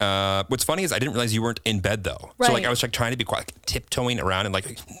that. What's funny is I didn't realize you weren't in bed though. Right. So like I was like trying to be quiet, like, tiptoeing around and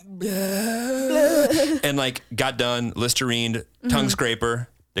like, and like got done, Listerine, tongue scraper.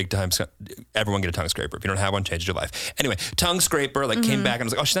 Big time. Everyone get a tongue scraper. If you don't have one, change your life. Anyway, tongue scraper, like came back and I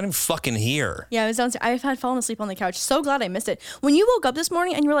was like, oh, she's not even fucking here. Yeah, I was downstairs. I had fallen asleep on the couch. So glad I missed it. When you woke up this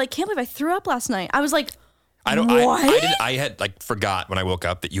morning and you were like, can't believe I threw up last night. I was like, I had like forgot when I woke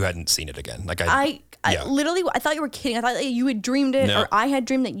up that you hadn't seen it again. Like I literally, I thought you were kidding. I thought that you had dreamed it No. or I had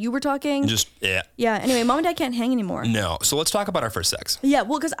dreamed that you were talking. yeah. Yeah. Anyway, mom and dad can't hang anymore. No. So let's talk about our first sex. Yeah.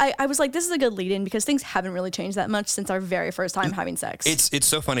 Well, because I was like, this is a good lead in because things haven't really changed that much since our very first time having sex. It's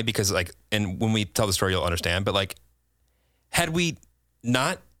so funny because like, and when we tell the story, you'll understand, but like, had we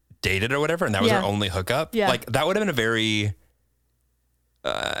not dated or whatever, and that was our only hookup, like that would have been a very,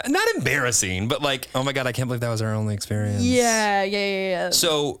 not embarrassing, but like, oh my God, I can't believe that was our only experience. Yeah.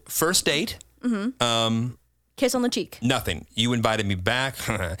 So first date, Kiss on the cheek. nothing. You invited me back,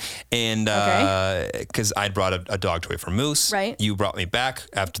 and because I'd brought a dog toy for Moose. Right. You brought me back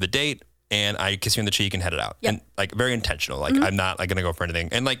after the date, and I kissed you on the cheek and headed out. Yep. And like very intentional. Like I'm not like gonna go for anything.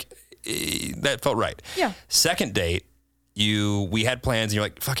 And like that felt right. Yeah. Second date, we had plans and you're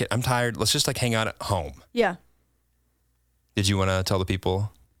like, fuck it, I'm tired. Let's just like hang out at home. Yeah. Did you want to tell the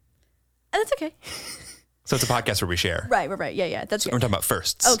people? That's okay. So it's a podcast where we share. Right. Yeah. That's good. We're talking about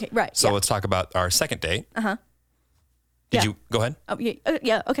firsts. Okay, right. So yeah. let's talk about our second date. Uh-huh. Did you go ahead? Oh,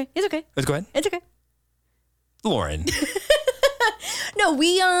 yeah. Okay. It's okay. Let's go ahead. It's okay. Lauren. No,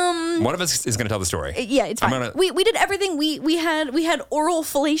 we One of us is going to tell the story. Yeah, it's fine. We did everything. We had oral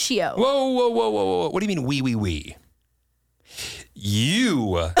fellatio. Whoa. What do you mean we?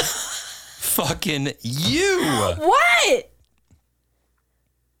 You. Fucking you. What?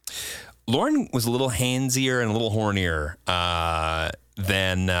 Lauren was a little handsier and a little hornier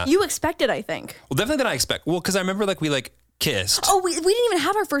than You expected, I think. well, definitely than I expect. Well, because I remember like we like kissed. Oh, we didn't even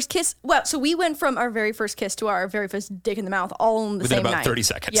have our first kiss. Well, so we went from our very first kiss to our very first dick in the mouth all in the Within same about night. 30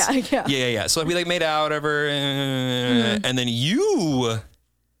 seconds. Yeah. So like, we like made out, whatever, and then you.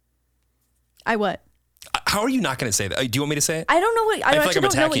 I what? How are you not going to say that? Do you want me to say it? I don't know what. I feel like actually I'm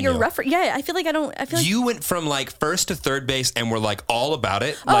don't know what attacking you're you. referencing. Yeah, I feel like I don't. I feel like You went from like first to third base and were like all about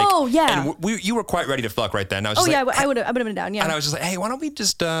it. Oh, like, yeah. And you were quite ready to fuck right then. I was Oh just yeah, like, I would have been down. Yeah. and I was just like, hey, why don't we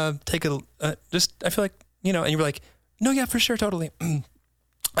just take a I feel like, you know, and you were like, no, yeah, for sure, totally. I'm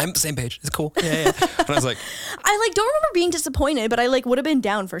on the same page. It's cool. Yeah. And I was like, I like don't remember being disappointed, but I like would have been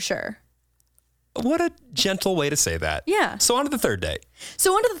down for sure. what a gentle way to say that. Yeah. So on to the third date.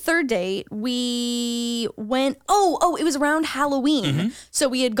 So on to the third date, we went. Oh, it was around Halloween. Mm-hmm. So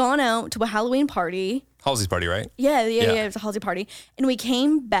we had gone out to a Halloween party. Halsey's party, right? Yeah, it was a holiday party. And we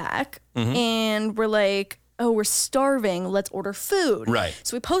came back Mm-hmm. and we're like, oh, we're starving. Let's order food. Right.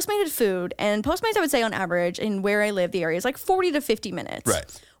 So we Postmated food. And Postmates, I would say on average, in where I live, the area is like 40 to 50 minutes. Right.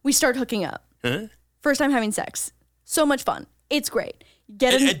 We start hooking up. First time having sex. So much fun. It's great.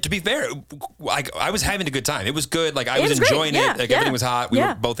 And to be fair, I was having a good time. It was good. Like I It was was great. enjoying Yeah, it. Like yeah, everything was hot. We yeah.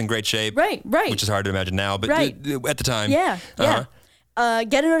 were both in great shape. Right. Which is hard to imagine now, but Right. at the time. Yeah. Uh-huh.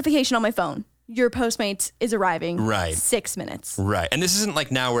 Get a notification on my phone. Your Postmates is arriving. Right. 6 minutes. Right. And this isn't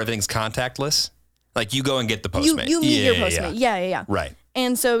like now where everything's contactless. Like you go and get the You Postmate. meet your Postmate. Yeah. Right.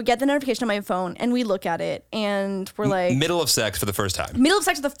 And so we get the notification on my phone and we look at it and we're like, Middle of sex for the first time. middle of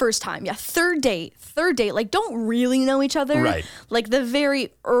sex for the first time. Yeah. Third date, like don't really know each other. Right. Like the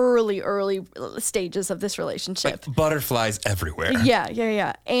very early stages of this relationship. Like butterflies everywhere.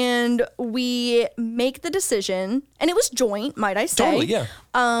 Yeah. And we make the decision, and it was joint, might I say. Totally, yeah.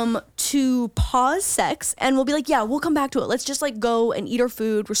 To pause sex, and we'll be like, yeah, we'll come back to it. Let's just like go and eat our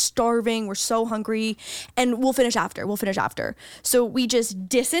food. We're starving. We're so hungry, and we'll finish after. So we just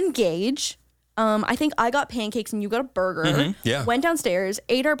disengage. I think I got pancakes and you got a burger. yeah. Went downstairs,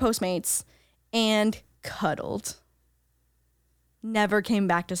 ate our Postmates, and cuddled. Never came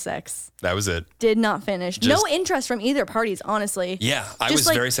back to sex. That was it. Did not finish. No interest from either parties, honestly. Yeah. I Just was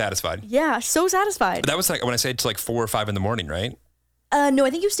like- very satisfied. Yeah, so satisfied. That was like when I said to like 4 or 5 in the morning, right? No, I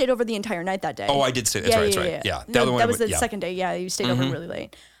think you stayed over the entire night that day. Oh, I did say that's right. Yeah. The No, other one that was the yeah. second day. Yeah, you stayed over really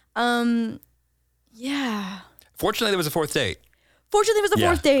late. Yeah. Fortunately, there was a fourth date. Fortunately, it was the Yeah.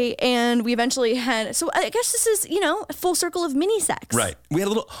 fourth day, and we eventually had. So I guess this is, a full circle of mini sex. Right. We had a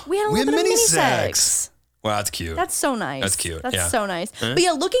little bit of mini sex. Wow, that's cute. That's so nice. That's cute, That's yeah. so nice. But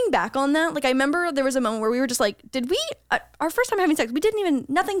yeah, looking back on that, like I remember there was a moment where we were just like, did we, our first time having sex, we didn't even,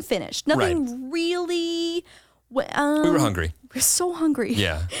 nothing finished. Nothing really. we were hungry. We're so hungry.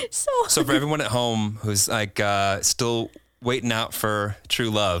 Yeah. So So for everyone at home who's like still waiting out for true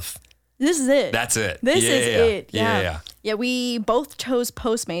love, this is it. that's it. This Yeah, is yeah, it. yeah. Yeah. Yeah. Yeah, we both chose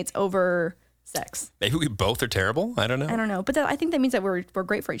Postmates over sex. Maybe we both are terrible. I don't know. I don't know, but I think that means that we're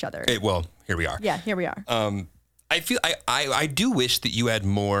great for each other. Well, here we are. Yeah, here we are. I feel I do wish that you had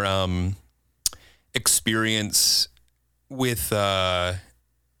more experience with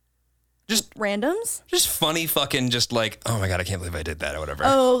just funny fucking just like, oh my God, I can't believe I did that or whatever.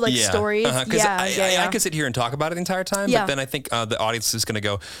 Oh, like stories? Because Yeah. I could sit here and talk about it the entire time, Yeah. but then I think the audience is going to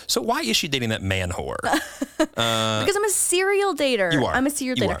go, so why is she dating that man whore? Because I'm a serial dater. You are. I'm a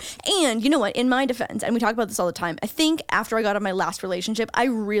serial You dater. And you know what? In my defense, and we talk about this all the time, I think after I got out of my last relationship, I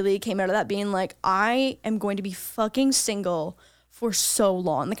really came out of that being like, I am going to be fucking single for so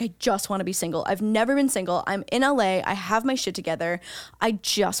long. Like, I just want to be single. I've never been single. I'm in LA. I have my shit together. I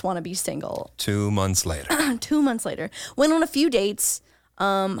just want to be single. 2 months later. 2 months later, went on a few dates,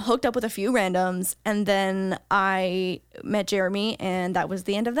 hooked up with a few randoms, and then I met Jeremy, and that was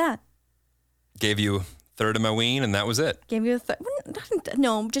the end of that. Gave you a third of my ween, and that was it. Gave you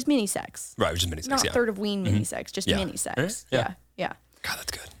no, just mini sex. Right, it was just mini sex, Not yeah. third of ween mini sex, just Yeah. mini sex. Yeah. Yeah. God, that's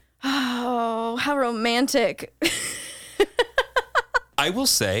good. Oh, how romantic. I will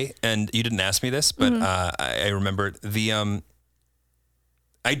say, and you didn't ask me this, but Mm-hmm. I remember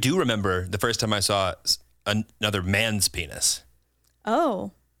I do remember the first time I saw another man's penis.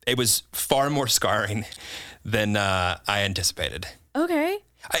 Oh. It was far more scarring than I anticipated. Okay.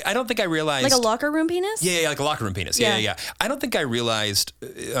 I don't think I realized... Like a locker room penis? Yeah, like a locker room penis. Yeah. I don't think I realized...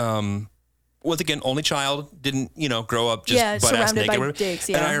 once again, only child, didn't, grow up just butt ass naked. By dicks,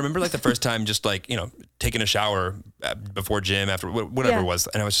 yeah. And I remember like the first time just like, taking a shower before gym, after whatever it was.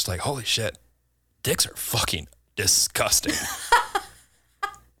 And I was just like, holy shit, dicks are fucking disgusting.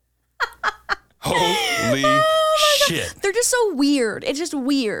 Holy shit. They're just so weird. It's just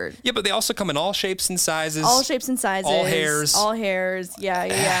weird. Yeah, but they also come in all shapes and sizes. All shapes and sizes. All hairs. All hairs.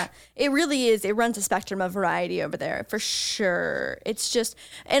 Yeah. It really is. It runs a spectrum of variety over there for sure. It's just,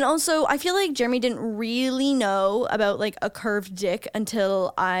 and also I feel like Jeremy didn't really know about like a curved dick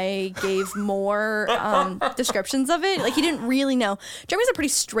until I gave more descriptions of it. Like he didn't really know. Jeremy's a pretty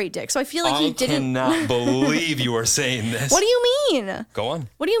straight dick, so I feel like he didn't. I cannot believe you are saying this. What do you mean? Go on.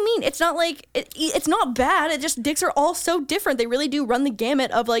 What do you mean? It's not like it's not bad. It just dicks are all so different. They really do run the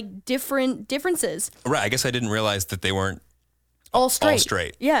gamut of like differences. Right. I guess I didn't realize that they weren't all straight. All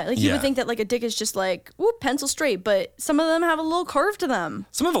straight. Yeah. Like you would think that like a dick is just like, pencil straight, but some of them have a little curve to them.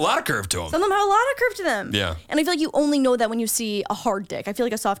 Some have a lot of curve to them. Some of them have a lot of curve to them. Yeah. And I feel like you only know that when you see a hard dick. I feel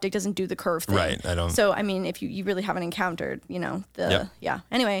like a soft dick doesn't do the curve thing. Right. I don't. So, I mean, if you really haven't encountered, yeah.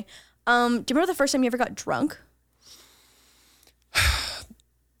 Anyway, do you remember the first time you ever got drunk?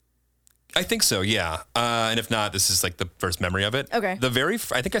 I think so, yeah. And if not, this is like the first memory of it. Okay.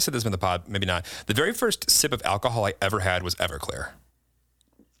 I think I said this in the pod, maybe not. The very first sip of alcohol I ever had was Everclear.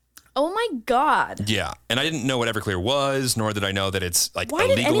 Oh my God. Yeah. And I didn't know what Everclear was, nor did I know that it's like Why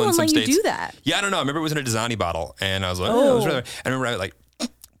illegal did anyone in some let states. you do that? Yeah, I don't know. I remember it was in a Dasani bottle and I was like, oh, it was really, I remember I was like,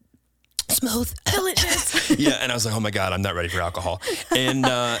 smooth, delicious. Yeah, and I was like, oh my God, I'm not ready for alcohol. And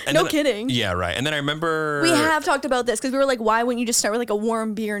no then, kidding. Yeah, right. And then I remember we have talked about this because we were like, why wouldn't you just start with like a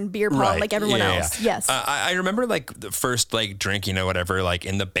warm beer and beer pong like everyone else? Yeah. Yes. I remember like the first like drinking or whatever, like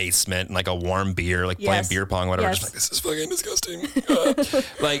in the basement, and, like a warm beer, like playing beer pong, whatever. Yes. Just like, this is fucking disgusting.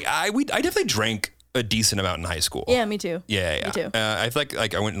 Like I definitely drank a decent amount in high school. Yeah, me too. Yeah. Me too. I feel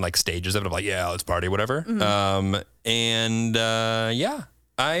like I went in like stages of it. I'm like, yeah, let's party, whatever. Mm-hmm.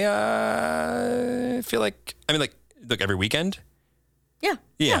 I feel like, every weekend. Yeah.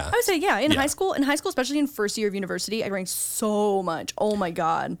 Yeah. I would say, in Yeah. high school, especially in first year of university, I drank so much. Oh my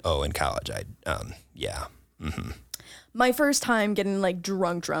God. Oh, in college, yeah. Mm-hmm. My first time getting like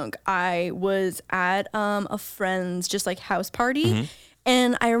drunk, I was at a friend's just like house party. Mm-hmm.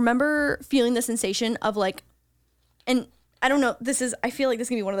 And I remember feeling the sensation of like, and I don't know, I feel like this is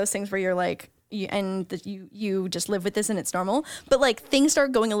gonna be one of those things where you're like, you just live with this and it's normal. But like things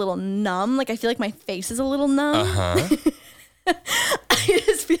start going a little numb. Like I feel like my face is a little numb. Uh-huh. I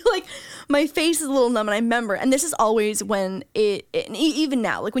just feel like my face is a little numb, and I remember, and this is always when even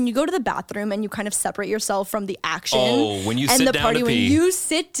now, like when you go to the bathroom and you kind of separate yourself from the action. Oh, when you and sit the down party, to when pee. you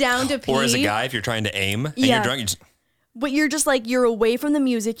sit down to pee, Or as a guy, if you're trying to aim and Yeah. you're drunk, you just, but you're just like, you're away from the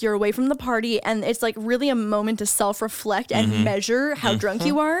music, you're away from the party, and it's like really a moment to self-reflect and measure how drunk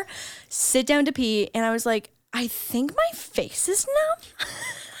you are. Sit down to pee, and I was like, I think my face is numb.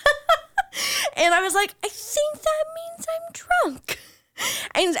 And I was like, I think that means I'm drunk.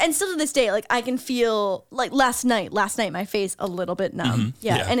 And still to this day, like I can feel like last night my face a little bit numb.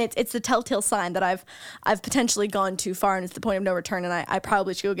 Yeah. And it's the telltale sign that I've potentially gone too far and it's the point of no return, and I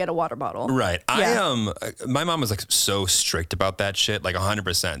probably should go get a water bottle. right. Yeah. My mom was like so strict about that shit, like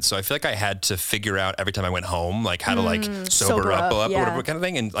 100%. So I feel like I had to figure out every time I went home, like how to like sober up, or yeah. whatever kind of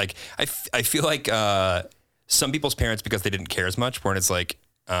thing. And like, I feel like some people's parents, because they didn't care as much, when it's like,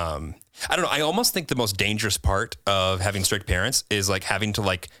 I don't know. I almost think the most dangerous part of having strict parents is like having to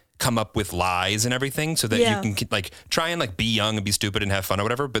like come up with lies and everything so that you can like try and like be young and be stupid and have fun or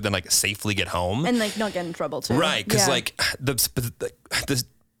whatever, but then like safely get home And like not get in trouble too. Right. Cause Yeah. like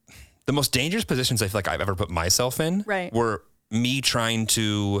the most dangerous positions I feel like I've ever put myself in were me trying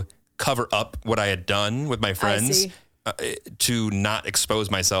to cover up what I had done with my friends to not expose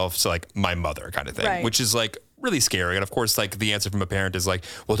myself to like my mother kind of thing, which is like really scary. And of course, like the answer from a parent is like,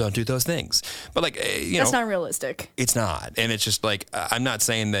 well, don't do those things. But like, that's not realistic. It's not. And it's just like, I'm not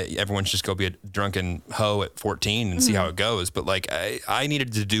saying that everyone should just go be a drunken hoe at 14 and see how it goes. But like, I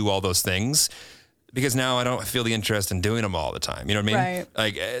needed to do all those things because now I don't feel the interest in doing them all the time. You know what I mean?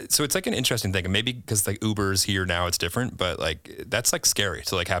 Right. Like, so it's like an interesting thing. And maybe because like Uber's here now, it's different, but like, that's like scary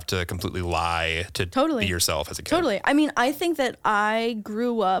to like have to completely lie to be yourself as a kid. Totally. I mean, I think that I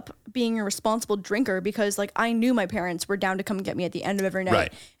grew up being a responsible drinker because like I knew my parents were down to come get me at the end of every night.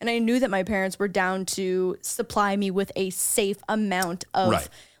 Right. And I knew that my parents were down to supply me with a safe amount of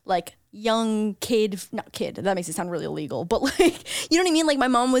like young kid, not kid, that makes it sound really illegal, but like, you know what I mean? Like my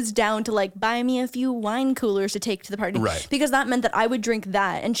mom was down to like buy me a few wine coolers to take to the party. Right. Because that meant that I would drink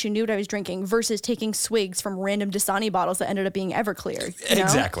that and she knew what I was drinking versus taking swigs from random Dasani bottles that ended up being Everclear. You know?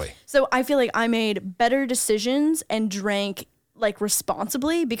 Exactly. So I feel like I made better decisions and drank like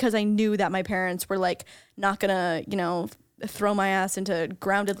responsibly because I knew that my parents were like not gonna, you know, throw my ass into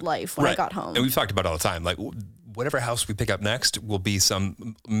grounded life when I got home. And we've talked about it all the time. Like whatever house we pick up next will be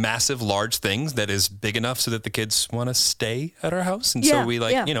some massive, large things that is big enough so that the kids want to stay at our house. And so we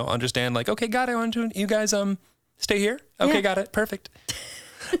like, you know, understand like, okay, got it. I want to, you guys, stay here. Okay. Got it. Perfect.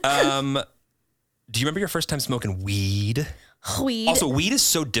 Do you remember your first time smoking weed? Weed. Also, weed is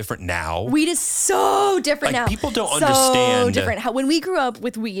so different now. Weed is so different like, now. People don't so understand. Different. How when we grew up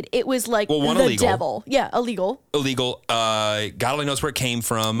with weed, it was like the illegal. devil. Yeah, illegal. Illegal. God only knows where it came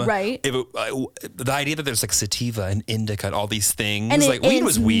from. Right. The idea that there's like sativa and indica and all these things. And like weed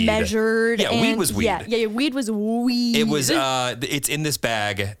was weed. Measured. Yeah, weed was weed. Yeah, weed was weed. It was. It's in this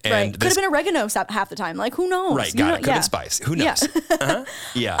bag. And right. Could have been oregano half the time. Like who knows? Right. Got it. Could have been spice. Who knows? Yeah.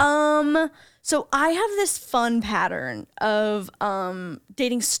 Yeah. So I have this fun pattern of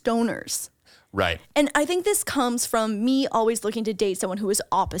dating stoners. Right. And I think this comes from me always looking to date someone who is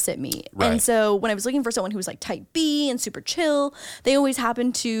opposite me. Right. And so when I was looking for someone who was like type B and super chill, they always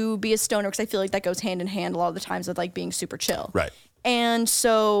happen to be a stoner because I feel like that goes hand in hand a lot of the times with like being super chill. Right. And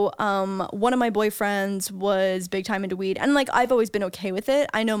so one of my boyfriends was big time into weed. And like I've always been okay with it.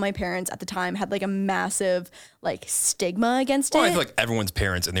 I know my parents at the time had like a massive like stigma against it. I feel like everyone's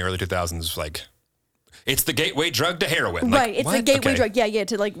parents in the early 2000s like, it's the gateway drug to heroin. Right. Like, It's what? the gateway Okay. drug. Yeah,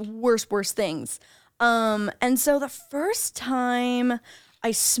 to like worse things. And so the first time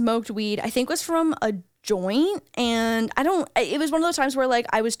I smoked weed, I think was from a joint. And it was one of those times where like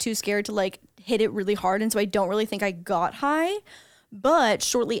I was too scared to like hit it really hard. And so I don't really think I got high. But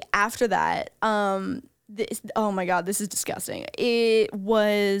shortly after that, oh my God, this is disgusting. It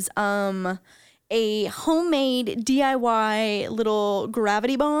was a homemade DIY little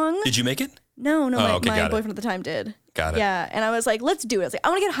gravity bong. Did you make it? No, my got it. boyfriend at the time did. Got it. Yeah, and I was like, let's do it. I was like, I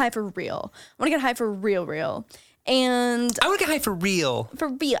want to get high for real. I want to get high for real. And I want to get high for real. I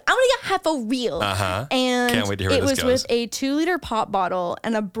want to get high for real. Uh-huh. And Can't wait to hear where it this was goes. with a 2-liter pop bottle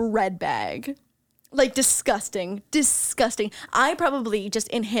and a bread bag. Like disgusting. I probably just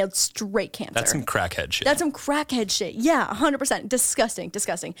inhaled straight cancer. That's some crackhead shit. That's some crackhead shit. Yeah, 100%.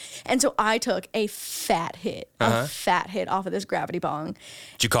 Disgusting. And so I took a fat hit off of this gravity bong.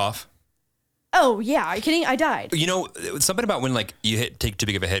 Did you cough? Oh yeah, are you kidding? I died. You know, something about when like you take too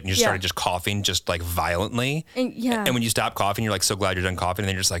big of a hit and you started just coughing just like violently. And when you stop coughing, you're like so glad you're done coughing, and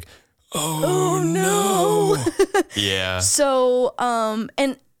then you're just like, oh no. Yeah. So,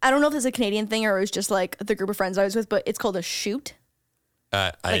 and I don't know if it's a Canadian thing or it was just like the group of friends I was with, but it's called a shoot.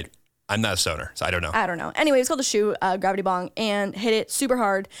 I'm not a stoner, so I don't know. I don't know. Anyway, it's called a shoot, gravity bong, and hit it super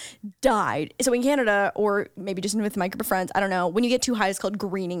hard, died. So in Canada, or maybe just with my group of friends, I don't know, when you get too high, it's called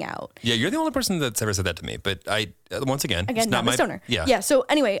greening out. Yeah, you're the only person that's ever said that to me. But once again, it's not my stoner. Yeah. So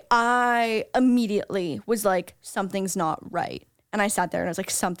anyway, I immediately was like, something's not right. And I sat there and I was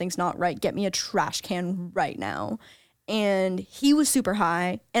like, something's not right. Get me a trash can right now. And he was super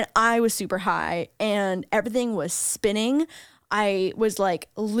high and I was super high and everything was spinning. I was like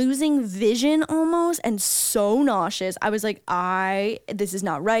losing vision almost and so nauseous. I was like, this is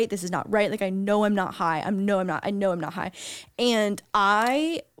not right. Like, I know I'm not high. I know I'm not high. And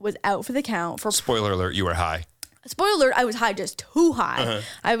I was out for the count for... Spoiler alert, you were high. Spoiler alert, I was high, just too high.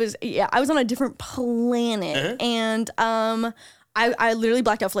 I was on a different planet. And I literally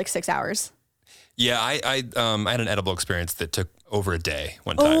blacked out for like 6 hours. Yeah, I had an edible experience that took over a day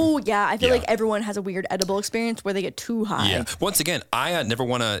one time. Oh, yeah. I feel like everyone has a weird edible experience where they get too high. Yeah. Once again, I never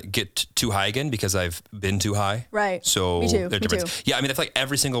want to get too high again because I've been too high. Right. So Me too. Yeah, I mean, I feel like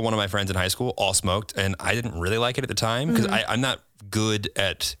every single one of my friends in high school all smoked, and I didn't really like it at the time because I'm not good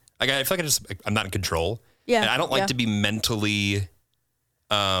at... Like, I feel like I'm not in control. Yeah. And I don't like to be mentally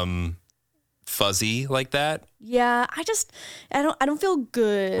fuzzy like that. Yeah, I don't feel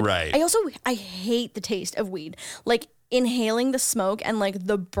good. Right. I hate the taste of weed. Like inhaling the smoke and like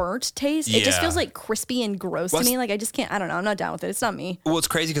the burnt taste, it just feels like crispy and gross to me. Like I just can't, I don't know. I'm not down with it. It's not me. Well, it's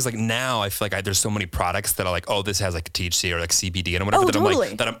crazy because like now I feel like there's so many products that are like, oh, this has like THC or like CBD and whatever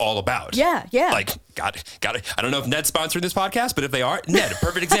that I'm all about. Yeah. Like, got it. I don't know if Ned's sponsoring this podcast, but if they are, Ned,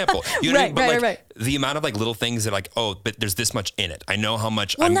 perfect example. You know what I mean? But right. the amount of like little things that like, oh, but there's this much in it. I know how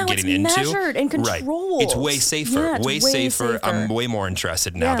much Well, I'm now getting it's into. measured and controlled. It's way safer. Yeah, it's way safer. I'm way more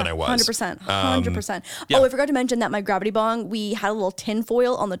interested now than I was. 100%. 100%. Oh, I forgot to mention that my Gravity Bong, we had a little tin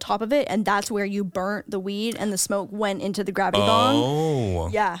foil on the top of it, and that's where you burnt the weed and the smoke went into the Gravity Bong. Oh.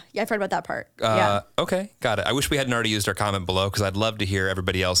 Yeah, I forgot about that part. Okay, got it. I wish we hadn't already used our comment below because I'd love to hear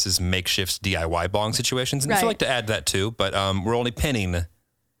everybody else's makeshift DIY bong situations. And I feel like to add that too, but we're only pinning the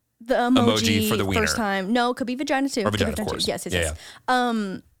emoji for the wiener. First time. No, could be vagina too. Or vagina, of course. Yes. Yeah.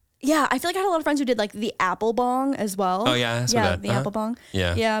 Yeah, I feel like I had a lot of friends who did like the apple bong as well. Oh yeah, that's the apple bong.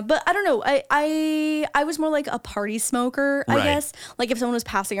 Yeah, but I don't know. I was more like a party smoker, I guess. Like if someone was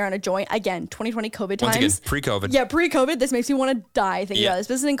passing around a joint, again, 2020 COVID times. Once again, pre-COVID. Yeah, pre-COVID. This makes me want to die thinking about this.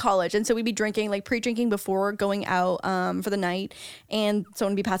 This is in college, and so we'd be drinking, like pre-drinking before going out for the night, and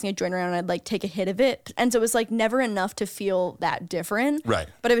someone would be passing a joint around, and I'd like take a hit of it, and so it was like never enough to feel that different. Right.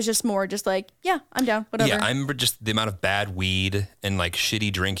 But it was just more just like, yeah, I'm down, whatever. Yeah, I remember just the amount of bad weed and like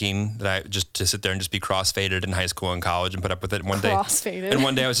shitty drinking that I just to sit there and just be crossfaded in high school and college and put up with it one day. Crossfaded. And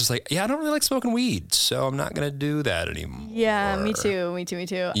one day I was just like, yeah, I don't really like smoking weed, so I'm not gonna do that anymore. Yeah, me too.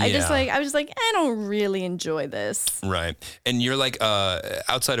 Yeah. I was just like, I don't really enjoy this. Right. And you're like,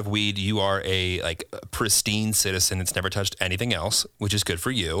 outside of weed, you are a like pristine citizen that's never touched anything else, which is good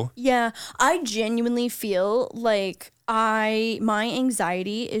for you. Yeah, I genuinely feel like my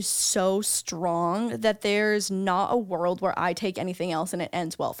anxiety is so strong that there's not a world where I take anything else and it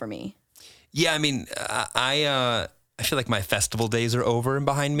ends well for me. Yeah, I mean, I feel like my festival days are over and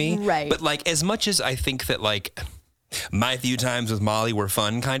behind me. Right. But like, as much as I think that like my few times with Molly were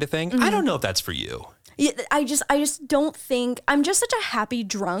fun kind of thing, I don't know if that's for you. Yeah, I just don't think I'm just such a happy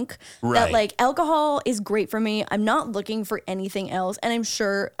drunk that like alcohol is great for me. I'm not looking for anything else. And I'm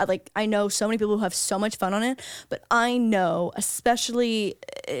sure I know so many people who have so much fun on it, but I know, especially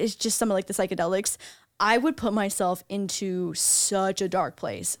it's just some of like the psychedelics, I would put myself into such a dark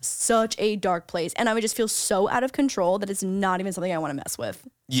place. And I would just feel so out of control that it's not even something I want to mess with.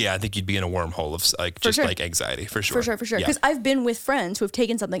 Yeah, I think you'd be in a wormhole of like like anxiety for sure. For sure. Yeah. Because I've been with friends who have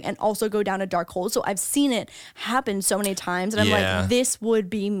taken something and also go down a dark hole. So I've seen it happen so many times. And I'm like, this would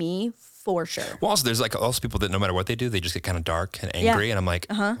be me for sure. Well, also, there's like also people that no matter what they do, they just get kind of dark and angry. And I'm like,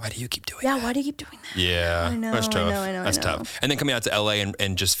 why do you keep doing that? Yeah, why do you keep doing that? Yeah, I know, that's tough. I know. That's tough. And then coming out to LA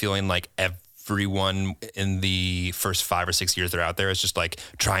and just feeling like everyone in the first 5 or 6 years they're out there is just like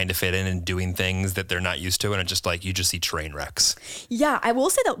trying to fit in and doing things that they're not used to. And it's just like, you just see train wrecks. Yeah. I will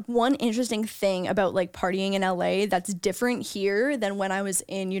say that one interesting thing about like partying in LA that's different here than when I was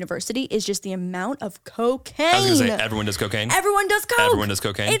in university is just the amount of cocaine. I was going to say, everyone does cocaine. Everyone does coke. Everyone does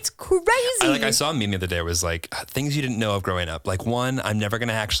cocaine. It's crazy. I saw a meme the other day. It was like things you didn't know of growing up. Like 1, I'm never going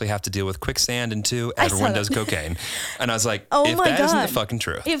to actually have to deal with quicksand. And 2, everyone does cocaine. And I was like, if that isn't the fucking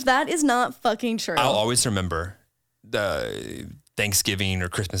truth. If that is not fucking true. I'll always remember the Thanksgiving or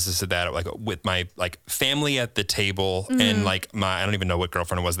Christmas or that, like with my like family at the table and like I don't even know what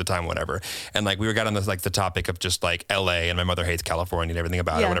girlfriend it was at the time, whatever. And like we got on this like the topic of just like LA and my mother hates California and everything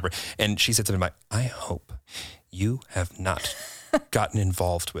about it, whatever. And she said something like, I hope you have not gotten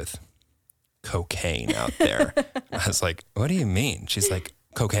involved with cocaine out there. I was like, what do you mean? She's like,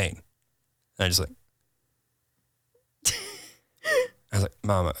 cocaine. And I just like, I was like,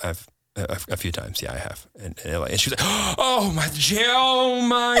 Mom, I've a few times, yeah, I have. And she was like, "Oh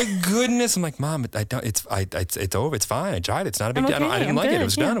my goodness!" I'm like, "Mom, I don't. It's over. It's fine. I tried. It's not a big deal. I didn't like it. It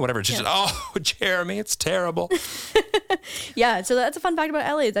was done. Whatever." She said, "Oh, Jeremy, it's terrible." Yeah, so that's a fun fact about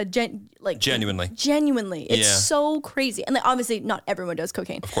LA. Is that genuinely, it's so crazy. And like, obviously, not everyone does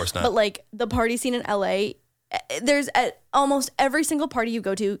cocaine, of course not. But like the party scene in LA, there's at almost every single party you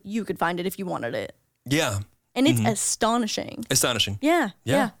go to, you could find it if you wanted it. Yeah. And it's astonishing. Yeah,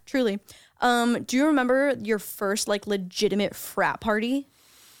 truly. Do you remember your first like legitimate frat party?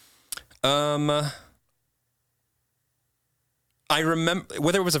 I remember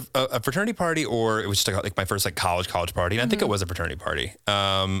whether it was a fraternity party or it was just like my first like college party. And I think it was a fraternity party.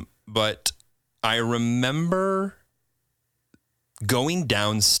 But I remember going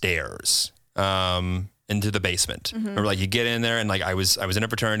downstairs, into the basement. Or like you get in there and like I was in a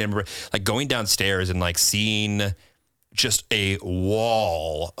fraternity. I remember like going downstairs and like seeing just a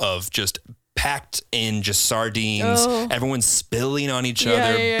wall of just packed in just sardines, everyone spilling on each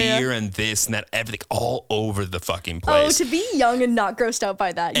other, beer and this and that, everything all over the fucking place. Oh, to be young and not grossed out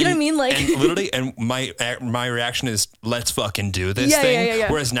by that. You know what I mean? Like and literally, and my reaction is, let's fucking do this thing.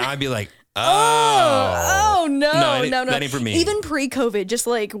 Yeah. Whereas now I'd be like, Oh no, no. That ain't for me. Even pre-COVID, just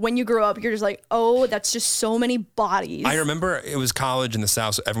like when you grow up, you're just like, oh, that's just so many bodies. I remember it was college in the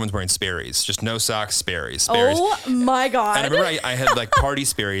South, so everyone's wearing Sperry's, just no socks, Sperry's. Oh my God. And I remember I had like party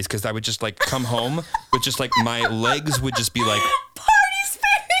Sperry's because I would just like come home with just like my legs would just be like Party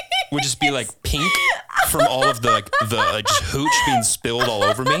Sperry's would just be like pink from all of the just hooch being spilled all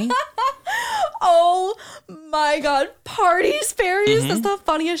over me. Oh my God, Party Sperry's. That's the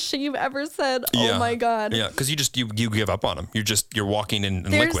funniest shit you've ever said. Yeah. Oh my God. Yeah, because you give up on them. You're walking in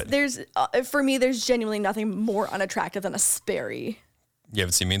liquid. For me, there's genuinely nothing more unattractive than a Sperry. You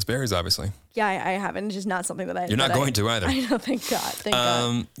haven't seen me in Sperry's, obviously. Yeah, I haven't. It's just not something that I. You're not going to either. I know. Thank God. Thank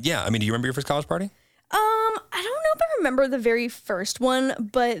God. Yeah. I mean, do you remember your first college party? I don't know if I remember the very first one,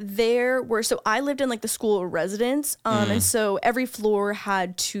 but so I lived in like the school residence, and so every floor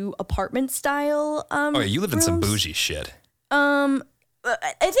had 2 apartment style. Oh, yeah, you lived in some rooms. bougie shit.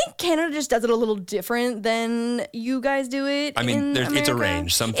 I think Canada just does it a little different than you guys do it. I mean, it's America.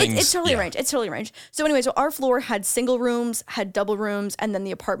 arranged. Some things. It's totally yeah. arranged. It's totally arranged. So anyway, so our floor had single rooms, had double rooms, and then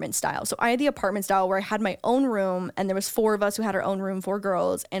the apartment style. So I had the apartment style where I had my own room, and there was 4 of us who had our own room, 4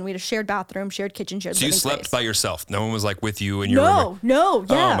 girls, and we had a shared bathroom, shared kitchen, shared So you living slept space. by yourself. No one was like with you in your room. No,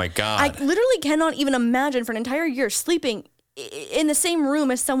 yeah. Oh my God. I literally cannot even imagine for an entire year sleeping in the same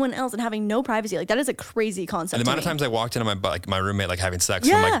room as someone else and having no privacy. Like that is a crazy concept. And the amount of times I walked into my roommate like having sex,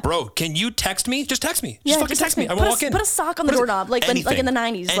 and I'm like, bro, can you text me? Just text me. Just fucking text me. I won't walk in. Put a sock on the doorknob, like in the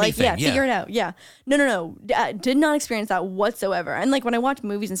 90s. Like, figure it out. Yeah. No. Did not experience that whatsoever. And like when I watch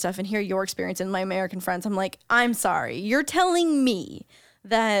movies and stuff and hear your experience and my American friends, I'm like, I'm sorry. You're telling me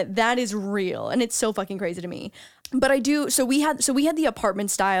that is real. And it's so fucking crazy to me. But I do. So we had the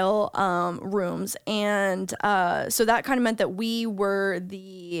apartment style rooms, and so that kind of meant that we were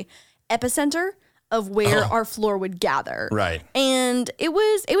the epicenter of where our floor would gather. Right. And it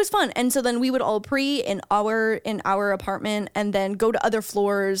was fun. And so then we would all pre in our apartment, and then go to other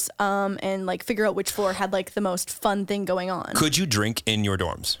floors and like figure out which floor had like the most fun thing going on. Could you drink in your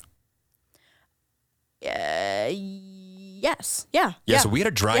dorms? Yes. Yeah. Yeah. So we had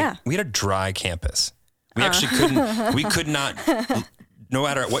a dry campus. We actually could not, no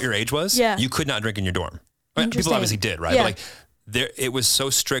matter what your age was, you could not drink in your dorm. People obviously did, right? Yeah. But like it was so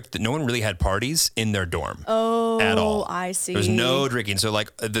strict that no one really had parties in their dorm. Oh, at all. I see. There's no drinking. So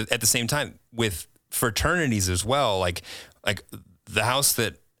like at the same time with fraternities as well, like the house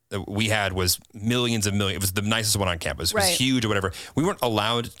that we had was millions. It was the nicest one on campus. It was huge or whatever. We weren't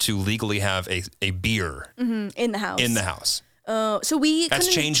allowed to legally have a beer in the house. So that's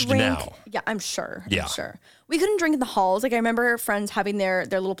changed now. Yeah, I'm sure. Yeah. I'm sure. We couldn't drink in the halls. Like I remember friends having their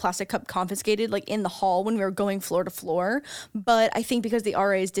little plastic cup confiscated like in the hall when we were going floor to floor. But I think because the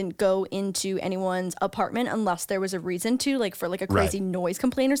RAs didn't go into anyone's apartment unless there was a reason to, like for like a crazy noise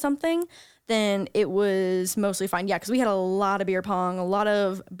complaint or something, then it was mostly fine. Yeah, because we had a lot of beer pong, a lot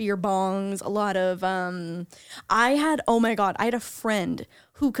of beer bongs, a lot of I had a friend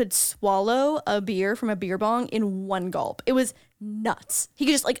who could swallow a beer from a beer bong in one gulp. It was nuts. He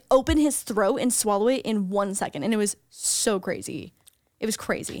could just like open his throat and swallow it in 1 second. And it was so crazy. It was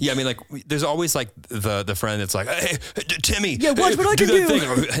crazy. Yeah, I mean, like, there's always like the friend that's like, hey, Timmy, watch what I can do.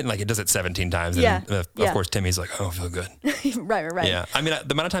 Thing. And like it does it 17 times. And of course, Timmy's like, oh, I feel good. Right. Yeah. I mean,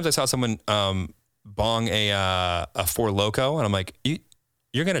 the amount of times I saw someone bong a Four Loko, and I'm like,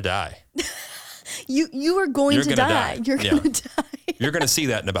 you're going to die. You are going to die. You're going to die. You're going to see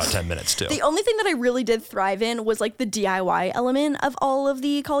that in about 10 minutes too. The only thing that I really did thrive in was like the DIY element of all of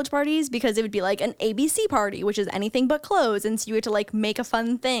the college parties, because it would be like an ABC party, which is anything but clothes. And so you had to like make a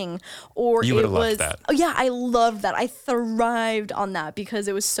fun thing. Or you would have loved that. Oh yeah, I loved that. I thrived on that because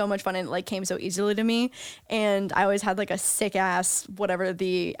it was so much fun and it like came so easily to me. And I always had like a sick ass, whatever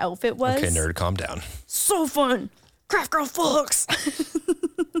the outfit was. Okay, nerd, calm down. So fun. Craft girl fucks.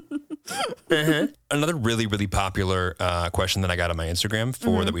 Another really, really popular question that I got on my Instagram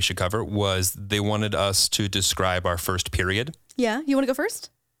that we should cover was they wanted us to describe our first period. Yeah. You want to go first?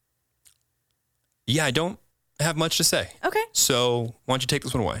 Yeah, I don't have much to say. Okay. So why don't you take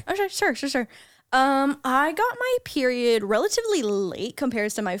this one away? Oh, sure. I got my period relatively late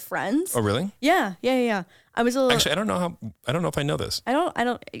compared to my friends. Oh, really? Yeah. I was a little. Actually, I don't know if I know this. I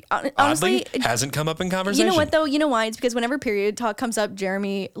don't. Oddly, Honestly, hasn't come up in conversation. You know what though? You know why? It's because whenever period talk comes up,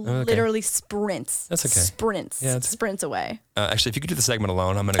 Jeremy literally sprints. That's okay. Sprints. Yeah, sprints away. Actually, if you could do the segment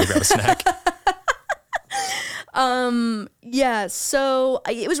alone, I'm gonna go grab a snack. Yeah. So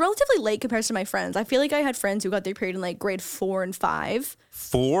it was relatively late compared to my friends. I feel like I had friends who got their period in like grade 4 and 5.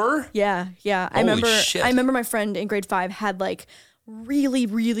 4? Yeah. I Holy remember. shit. I remember my friend in grade 5 had like really,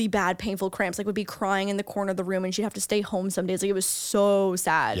 really bad painful cramps, like would be crying in the corner of the room and she'd have to stay home some days. Like it was so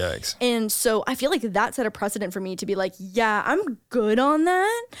sad. Yikes. And so I feel like that set a precedent for me to be like, yeah, I'm good on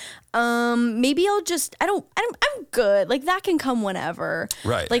that. Maybe I'll just, I'm good. Like that can come whenever.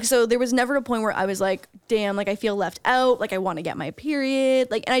 Right. Like, so there was never a point where I was like, damn, like I feel left out. Like I want to get my period.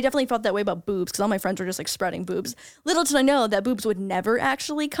 Like, and I definitely felt that way about boobs because all my friends were just like spreading boobs. Little did I know that boobs would never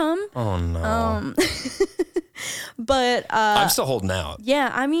actually come. Oh no. But I'm still holding out.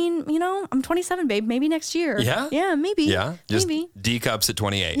 yeah, I mean, you know, I'm 27, babe. Maybe next year. Yeah? Yeah, maybe. Yeah. Just maybe. D cups at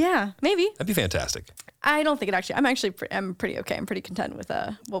 28. Yeah, maybe. That'd be fantastic. I don't think it actually. I'm pretty okay. I'm pretty content with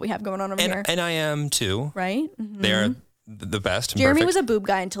what we have going on over here. And I am too. Right? Mm-hmm. They're the best. And Jeremy perfect. was a boob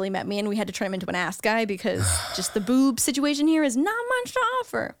guy until he met me, and we had to turn him into an ass guy because just the boob situation here is not much to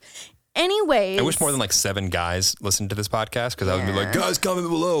offer. Anyways, I wish more than like 7 guys listened to this podcast because I would be like, guys, comment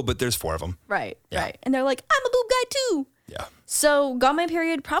below, but there's 4 of them. right, Yeah. right, and they're like, I'm a boob guy too. Yeah. So got my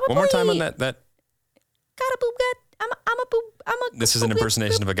period probably. One more time on that. Got a boob guy. I'm a boob. This is an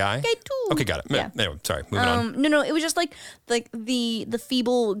impersonation of a guy? Guy too. Okay, got it. Yeah. Anyway, sorry. Moving on. No, it was just like the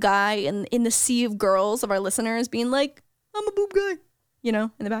feeble guy in the sea of girls of our listeners being like, I'm a boob guy, you know,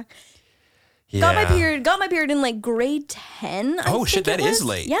 in the back. Yeah. Got my period in like grade 10. Oh, shit, that is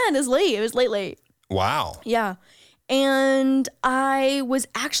late. Yeah, it is late. It was late. Wow. Yeah. And I was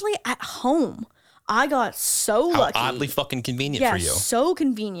actually at home. I got so How lucky. oddly fucking convenient yeah, for you. so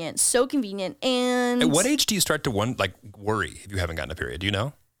convenient. And At what age do you start to worry if you haven't gotten a period? Do you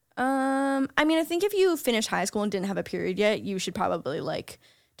know? I mean, I think if you finish high school and didn't have a period yet, you should probably like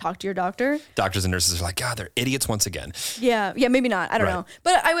talk to your doctor. Doctors and nurses are like, God, they're idiots once again. Yeah, maybe not. I don't Right. know.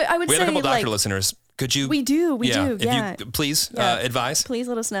 But I would We say have a couple doctor like, listeners. Could you? we do. If Yeah. you please Yeah. advise. Please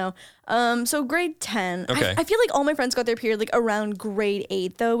let us know. So grade 10. Okay. I feel like all my friends got their period like around grade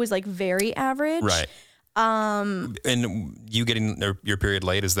 8 though, was like very average. Right. And you getting your period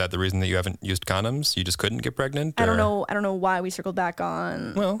late, is that the reason that you haven't used condoms? You just couldn't get pregnant? I don't or- know. I don't know why we circled back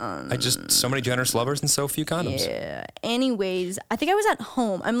on. Well, I just so many generous lovers and so few condoms. Yeah. Anyways, I think I was at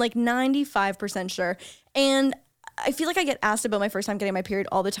home. I'm like 95% sure. And I feel like I get asked about my first time getting my period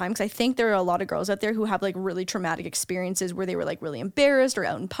all the time because I think there are a lot of girls out there who have like really traumatic experiences where they were like really embarrassed or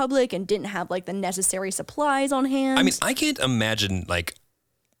out in public and didn't have like the necessary supplies on hand. I mean, I can't imagine like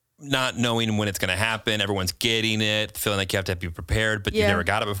not knowing when it's going to happen. Everyone's getting it, feeling like you have to be prepared, but you Yeah. never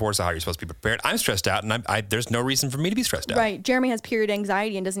got it before. So how are you supposed to be prepared? I'm stressed out, and there's no reason for me to be stressed out. Right. Jeremy has period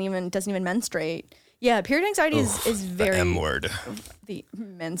anxiety and doesn't even menstruate. Yeah, period anxiety is very The M word. the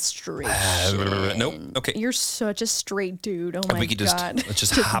menstruation. Nope. Okay. You're such a straight dude. Oh my We could god. let's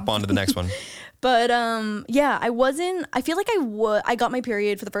just hop on to the next one. But yeah, I feel like I got my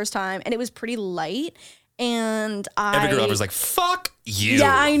period for the first time and it was pretty light. And Every girl was like, "Fuck you."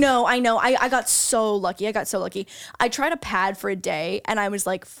 yeah, I know. I got so lucky. I tried a pad for a day and I was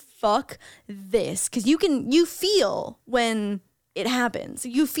like, fuck this. Cause you feel when it happens.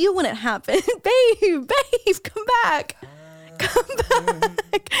 You feel when it happens. babe, come back.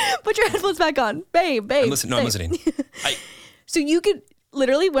 Put your headphones back on. Babe. I'm listening. So you could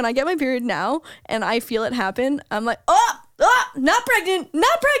literally, when I get my period now and I feel it happen, I'm like, not pregnant.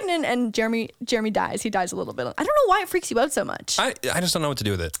 And Jeremy dies. He dies a little bit. I don't know why it freaks you out so much. I just don't know what to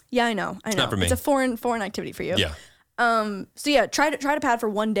do with it. Yeah, I know. not for me. It's a foreign activity for you. Yeah. So yeah, tried a pad for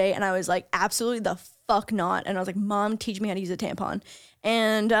one day and I was like, absolutely the fuck not. And I was like, Mom, teach me how to use a tampon.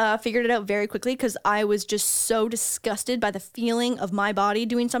 And figured it out very quickly because I was just so disgusted by the feeling of my body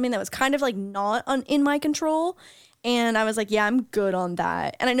doing something that was kind of like not in my control. And I was like, yeah, I'm good on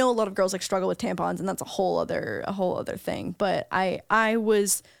that. And I know a lot of girls like struggle with tampons and that's a whole other thing. But I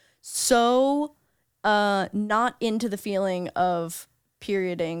was so not into the feeling of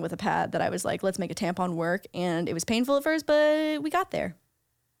perioding with a pad that I was like, let's make a tampon work. And it was painful at first, but we got there.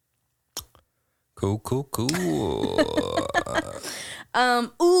 Cool.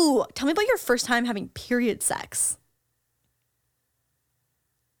 Ooh, tell me about your first time having period sex.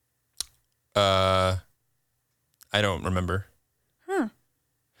 I don't remember. Huh.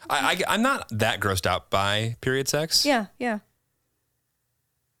 I'm not that grossed out by period sex. Yeah.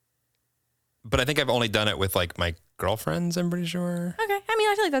 But I think I've only done it with like my girlfriends, I'm pretty sure. Okay. I mean,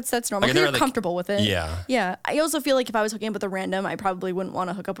 I feel like that's normal. Like, If you're they're, like- comfortable with it. Yeah. Yeah. I also feel like if I was hooking up with a random, I probably wouldn't want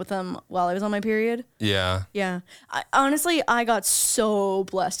to hook up with them while I was on my period. Yeah. Yeah. Honestly, I got so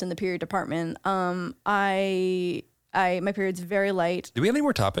blessed in the period department. My period's very light. Do we have any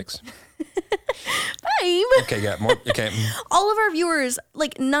more topics? Babe. Okay, yeah, more. Okay. All of our viewers,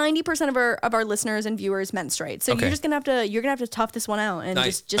 like 90% of our listeners and viewers menstruate. So Okay. you're gonna have to tough this one out and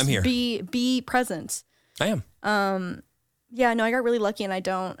just I'm here. be present. I am. Yeah, no, I got really lucky and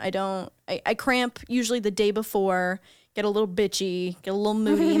I cramp usually the day before get a little bitchy, get a little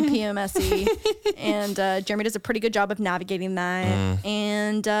moody and PMSy. And Jeremy does a pretty good job of navigating that.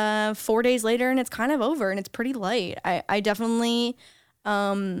 And 4 days later, and it's kind of over, and it's pretty light. I definitely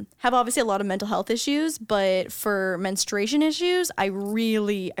have obviously a lot of mental health issues, but for menstruation issues, I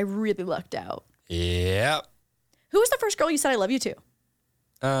really lucked out. Yeah. Who was the first girl you said I love you to? You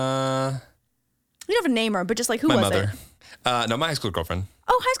don't have to name her, but just like who my was mother. it? No, my high school girlfriend.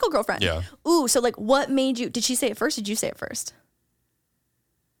 Oh, high school girlfriend. Yeah. Ooh, so like what made you, did she say it first? Did you say it first?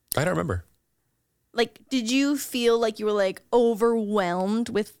 I don't remember. Like, did you feel like you were like overwhelmed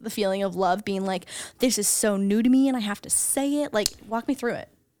with the feeling of love, being like, this is so new to me and I have to say it? Like, walk me through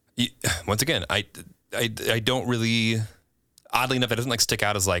it. Once again, I don't really, oddly enough, it doesn't like stick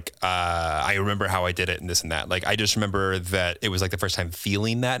out as like, I remember how I did it and this and that. Like, I just remember that it was like the first time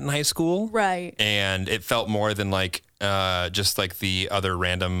feeling that in high school. Right. And it felt more than like, just like the other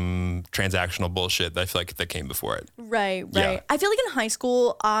random transactional bullshit that I feel like that came before it. Right. Yeah. I feel like in high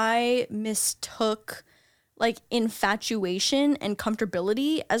school, I mistook like infatuation and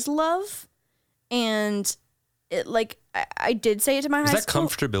comfortability as love. And it like, I did say it to my high Is that school.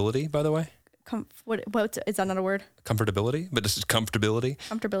 comfortability, by the way? What is that not a word? Comfortability? But this is comfortability?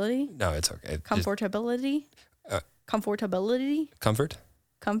 Comfortability? No, it's okay. Comfortability? Comfortability? Comfort?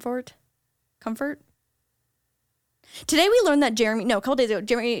 Comfort? Today we learned that a couple days ago,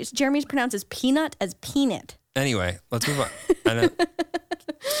 Jeremy's pronounces peanut as peanut. Anyway, let's move on. I know.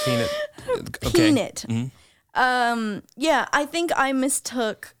 Peanut. Okay. Peanut. Mm-hmm. Yeah, I think I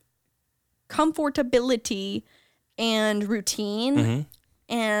mistook comfortability and routine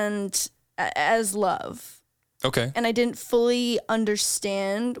and as love. Okay. And I didn't fully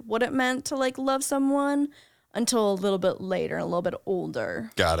understand what it meant to like love someone until a little bit later, a little bit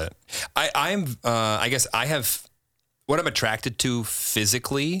older. Got it. I guess I have, what I'm attracted to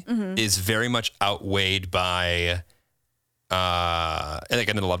physically is very much outweighed by, like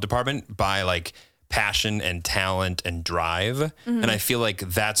in the love department, by like passion and talent and drive. And I feel like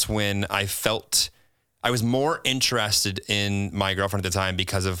that's when I was more interested in my girlfriend at the time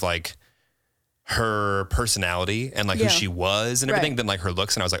because of like her personality and like who she was and everything than like her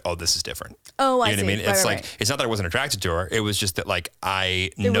looks. And I was like, oh, this is different. Oh, I see. You know what I mean? Right, It's right, like, it's not that I wasn't attracted to her. It was just that like there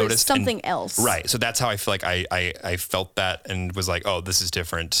noticed was something else. Right. So that's how I feel like I felt that and was like, oh, this is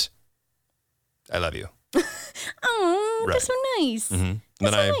different. I love you. Oh, Right. that's so nice. Mm-hmm. That's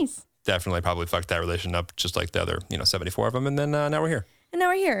Then so I nice. definitely probably fucked that relation up just like the other, 74 of them. And then now we're here. And now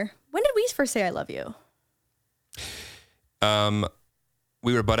we're here. When did we first say I love you?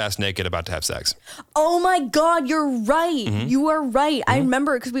 We were butt-ass naked about to have sex. Oh my God, you're right. You are right. I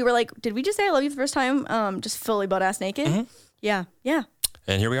remember because we were like, did we just say I love you the first time? Just fully butt ass naked? Yeah.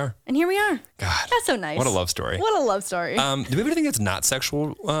 And here we are. And here we are. God. That's so nice. What a love story. What a love story. Do we have anything that's not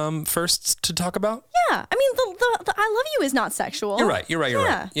sexual first to talk about? Yeah. I mean, the I love you is not sexual. You're right.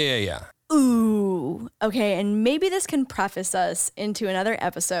 Yeah. Ooh. Okay. And maybe this can preface us into another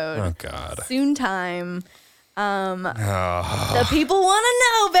episode. Oh, God. Soon time. The people want to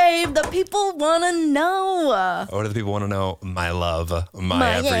know, babe. The people want to know. What do the people want to know? My love,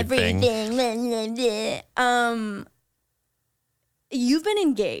 my everything. You've been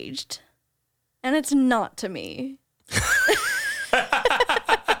engaged, and it's not to me.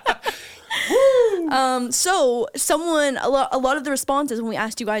 So a lot of the responses when we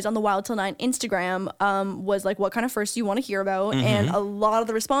asked you guys on the Wild Till 9 Instagram, was like, what kind of first do you want to hear about? And a lot of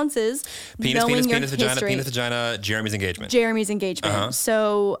the responses, Penis, knowing your vagina, history, vagina, Jeremy's engagement. Jeremy's engagement.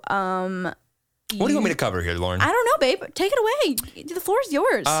 So, What do you want me to cover here, Lauren? I don't know, babe. Take it away. The floor is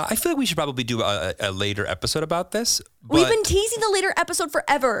yours. I feel like we should probably do a later episode about this. But We've been teasing the later episode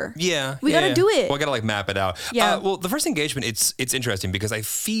forever. Yeah. We gotta do it. Well, I gotta like map it out. Yeah. Well, the first engagement, it's interesting because I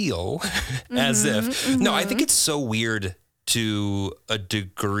feel as if, no, I think it's so weird to a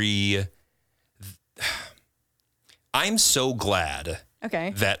degree. I'm so glad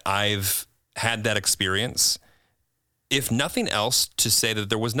that I've had that experience. If nothing else, to say that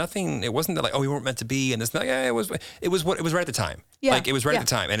there was nothing, it wasn't that like, oh, we weren't meant to be, and it's not. Yeah, it was right at the time. Yeah. Like it was right at the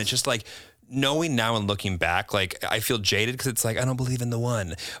time, and it's just like knowing now and looking back, like I feel jaded because it's like I don't believe in the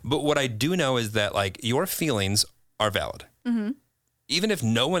one. But what I do know is that like your feelings are valid, even if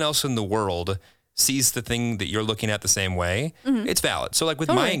no one else in the world sees the thing that you're looking at the same way, it's valid. So like with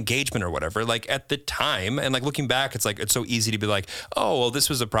my engagement or whatever, like at the time and like looking back, it's like, it's so easy to be like, oh, well, this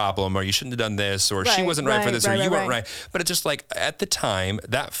was a problem, or you shouldn't have done this, or she wasn't right for this, or you weren't right. But it's just like at the time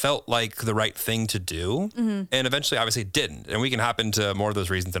that felt like the right thing to do. And eventually obviously it didn't. And we can hop into more of those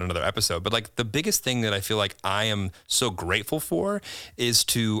reasons in another episode. But like the biggest thing that I feel like I am so grateful for is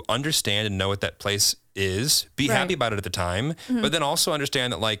to understand and know what that place is, be happy about it at the time, but then also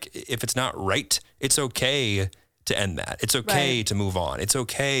understand that like if it's not right, it's okay to end that. It's okay to move on. It's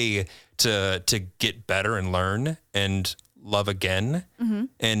okay to get better and learn and love again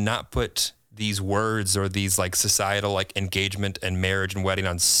and not put these words or these like societal like engagement and marriage and wedding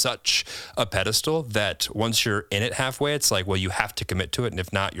on such a pedestal that once you're in it halfway, it's like, well, you have to commit to it. And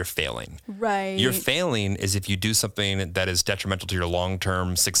if not, you're failing. Right. You're failing is if you do something that is detrimental to your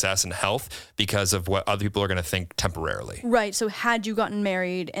long-term success and health because of what other people are going to think temporarily. Right. So had you gotten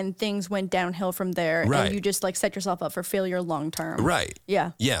married and things went downhill from there and you just like set yourself up for failure long term. Right.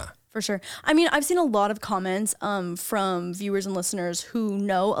 Yeah. Yeah. For sure. I mean, I've seen a lot of comments from viewers and listeners who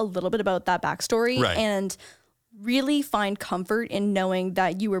know a little bit about that backstory and really find comfort in knowing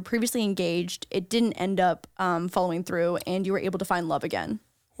that you were previously engaged, it didn't end up following through, and you were able to find love again.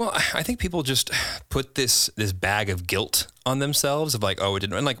 Well, I think people just put this bag of guilt on themselves of like, oh, it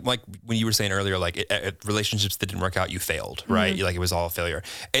didn't, and like when you were saying earlier, like relationships that didn't work out, you failed, right? Like it was all a failure.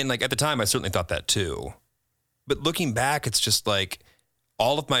 And like at the time, I certainly thought that too. But looking back, it's just like,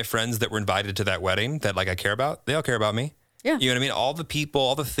 all of my friends that were invited to that wedding that like I care about, they all care about me. Yeah. You know what I mean? All the people,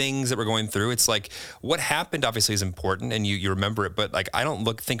 all the things that we're going through, it's like what happened obviously is important and you remember it, but like I don't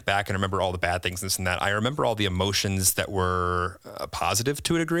think back and remember all the bad things, this and that. I remember all the emotions that were positive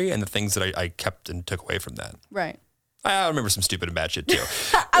to a degree and the things that I kept and took away from that. Right. I remember some stupid and bad shit too.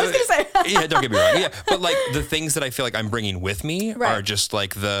 I was going to say. Yeah, don't get me wrong. Yeah, but like the things that I feel like I'm bringing with me are just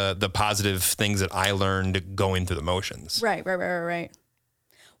like the positive things that I learned going through the motions. Right.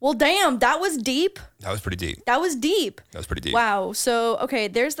 Well, damn, that was deep. That was pretty deep. That was pretty deep. Wow. So, okay,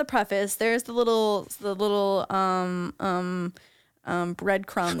 there's the preface. There's the little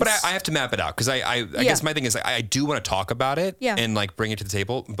breadcrumbs. But I have to map it out because I guess my thing is I do want to talk about it and like bring it to the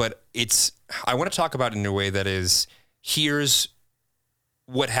table, but I want to talk about it in a way that is, here's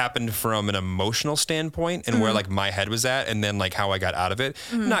what happened from an emotional standpoint and where like my head was at and then like how I got out of it.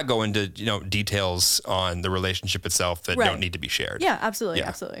 Not go into, details on the relationship itself that don't need to be shared. Yeah,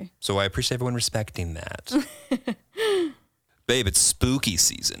 absolutely. So I appreciate everyone respecting that. Babe, it's spooky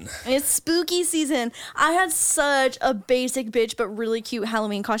season. It's spooky season. I had such a basic bitch but really cute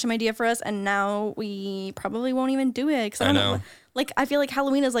Halloween costume idea for us, and now we probably won't even do it because I don't know. Like, I feel like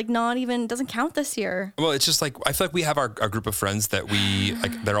Halloween is like doesn't count this year. Well, it's just like, I feel like we have our group of friends that we,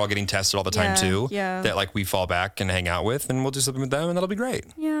 like, they're all getting tested all the time too. Yeah. That like we fall back and hang out with and we'll do something with them and that'll be great.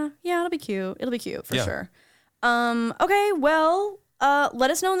 Yeah. It'll be cute. It'll be cute for sure. Okay. Well, let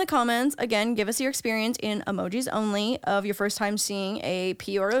us know in the comments. Again, give us your experience in emojis only of your first time seeing a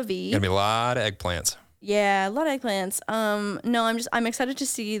P or a V. Gonna be a lot of eggplants. Yeah, a lot of eggplants. No, I'm excited to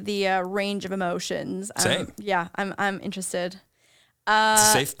see the range of emotions. Same. Yeah, I'm interested. It's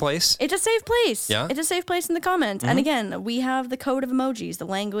a safe place. It's a safe place. Yeah. It's a safe place in the comments. And again, we have the code of emojis, the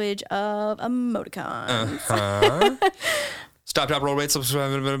language of emoticons. Stop, drop, roll, rate,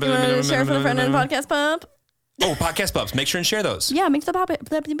 subscribe. You want to share for the friend and podcast pump? Oh, podcast pups. Make sure and share those. Yeah, make the pop.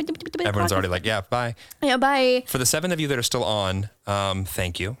 Everyone's already like, yeah, bye. Yeah, bye. For the 7 of you that are still on,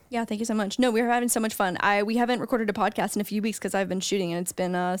 thank you. Yeah, thank you so much. No, we're having so much fun. We haven't recorded a podcast in a few weeks because I've been shooting, and it's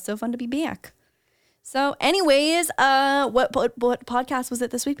been so fun to be back. So, anyways, what podcast was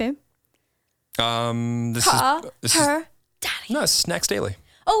it this week, babe? This is Daddy. No, it's Snacks Daily.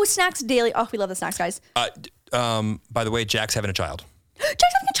 Oh, Snacks Daily. Oh, we love the snacks, guys. By the way, Jack's having a child. Jack's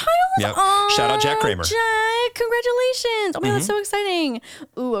having a child? Yep. Oh, Shout out Jack Kramer. Jack, congratulations. Oh my God, that's so exciting.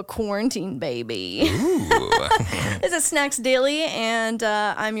 Ooh, a quarantine baby. Ooh. This is Snacks Daily, and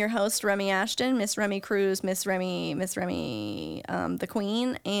I'm your host, Remy Ashton, Miss Remy Cruz, Miss Remy, the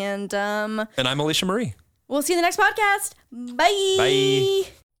Queen, and I'm Alicia Marie. We'll see you in the next podcast. Bye.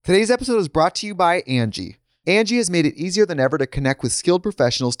 Bye. Today's episode is brought to you by Angie. Angie has made it easier than ever to connect with skilled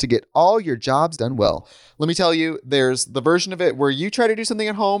professionals to get all your jobs done well. Let me tell you, there's the version of it where you try to do something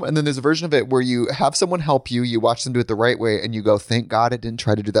at home, and then there's a version of it where you have someone help you, you watch them do it the right way, and you go, thank God I didn't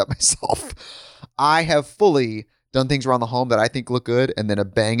try to do that myself. I have fully done things around the home that I think look good, and then a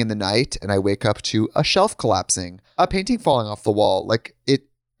bang in the night, and I wake up to a shelf collapsing, a painting falling off the wall. Like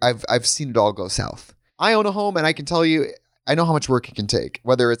I've seen it all go south. I own a home, and I can tell you, I know how much work it can take.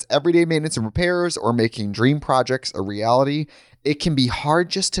 Whether it's everyday maintenance and repairs or making dream projects a reality, it can be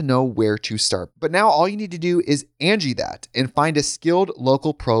hard just to know where to start. But now all you need to do is Angie that and find a skilled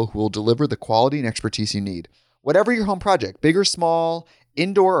local pro who will deliver the quality and expertise you need. Whatever your home project, big or small,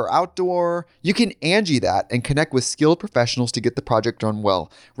 indoor or outdoor, you can Angie that and connect with skilled professionals to get the project done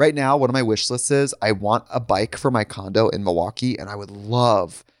well. Right now, one of my wish lists is I want a bike for my condo in Milwaukee, and I would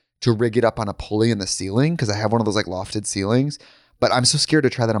love to rig it up on a pulley in the ceiling because I have one of those like lofted ceilings, but I'm so scared to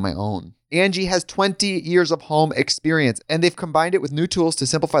try that on my own. Angie has 20 years of home experience, and they've combined it with new tools to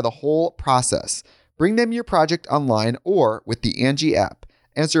simplify the whole process. Bring them your project online or with the Angie app.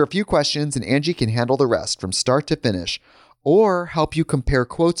 Answer a few questions and Angie can handle the rest from start to finish, or help you compare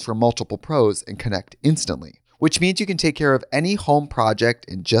quotes from multiple pros and connect instantly, which means you can take care of any home project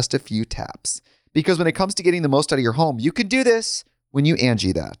in just a few taps. Because when it comes to getting the most out of your home, you can do this when you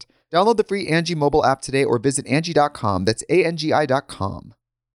Angie that. Download the free Angie mobile app today or visit Angie.com. That's ANGI.com.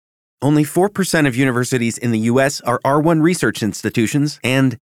 Only 4% of universities in the U.S. are R1 research institutions,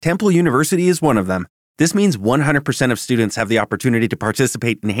 and Temple University is one of them. This means 100% of students have the opportunity to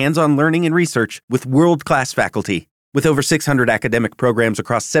participate in hands-on learning and research with world-class faculty. With over 600 academic programs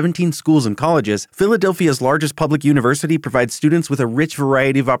across 17 schools and colleges, Philadelphia's largest public university provides students with a rich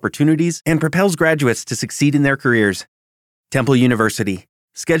variety of opportunities and propels graduates to succeed in their careers. Temple University.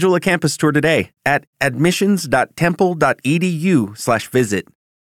 Schedule a campus tour today at admissions.temple.edu/visit.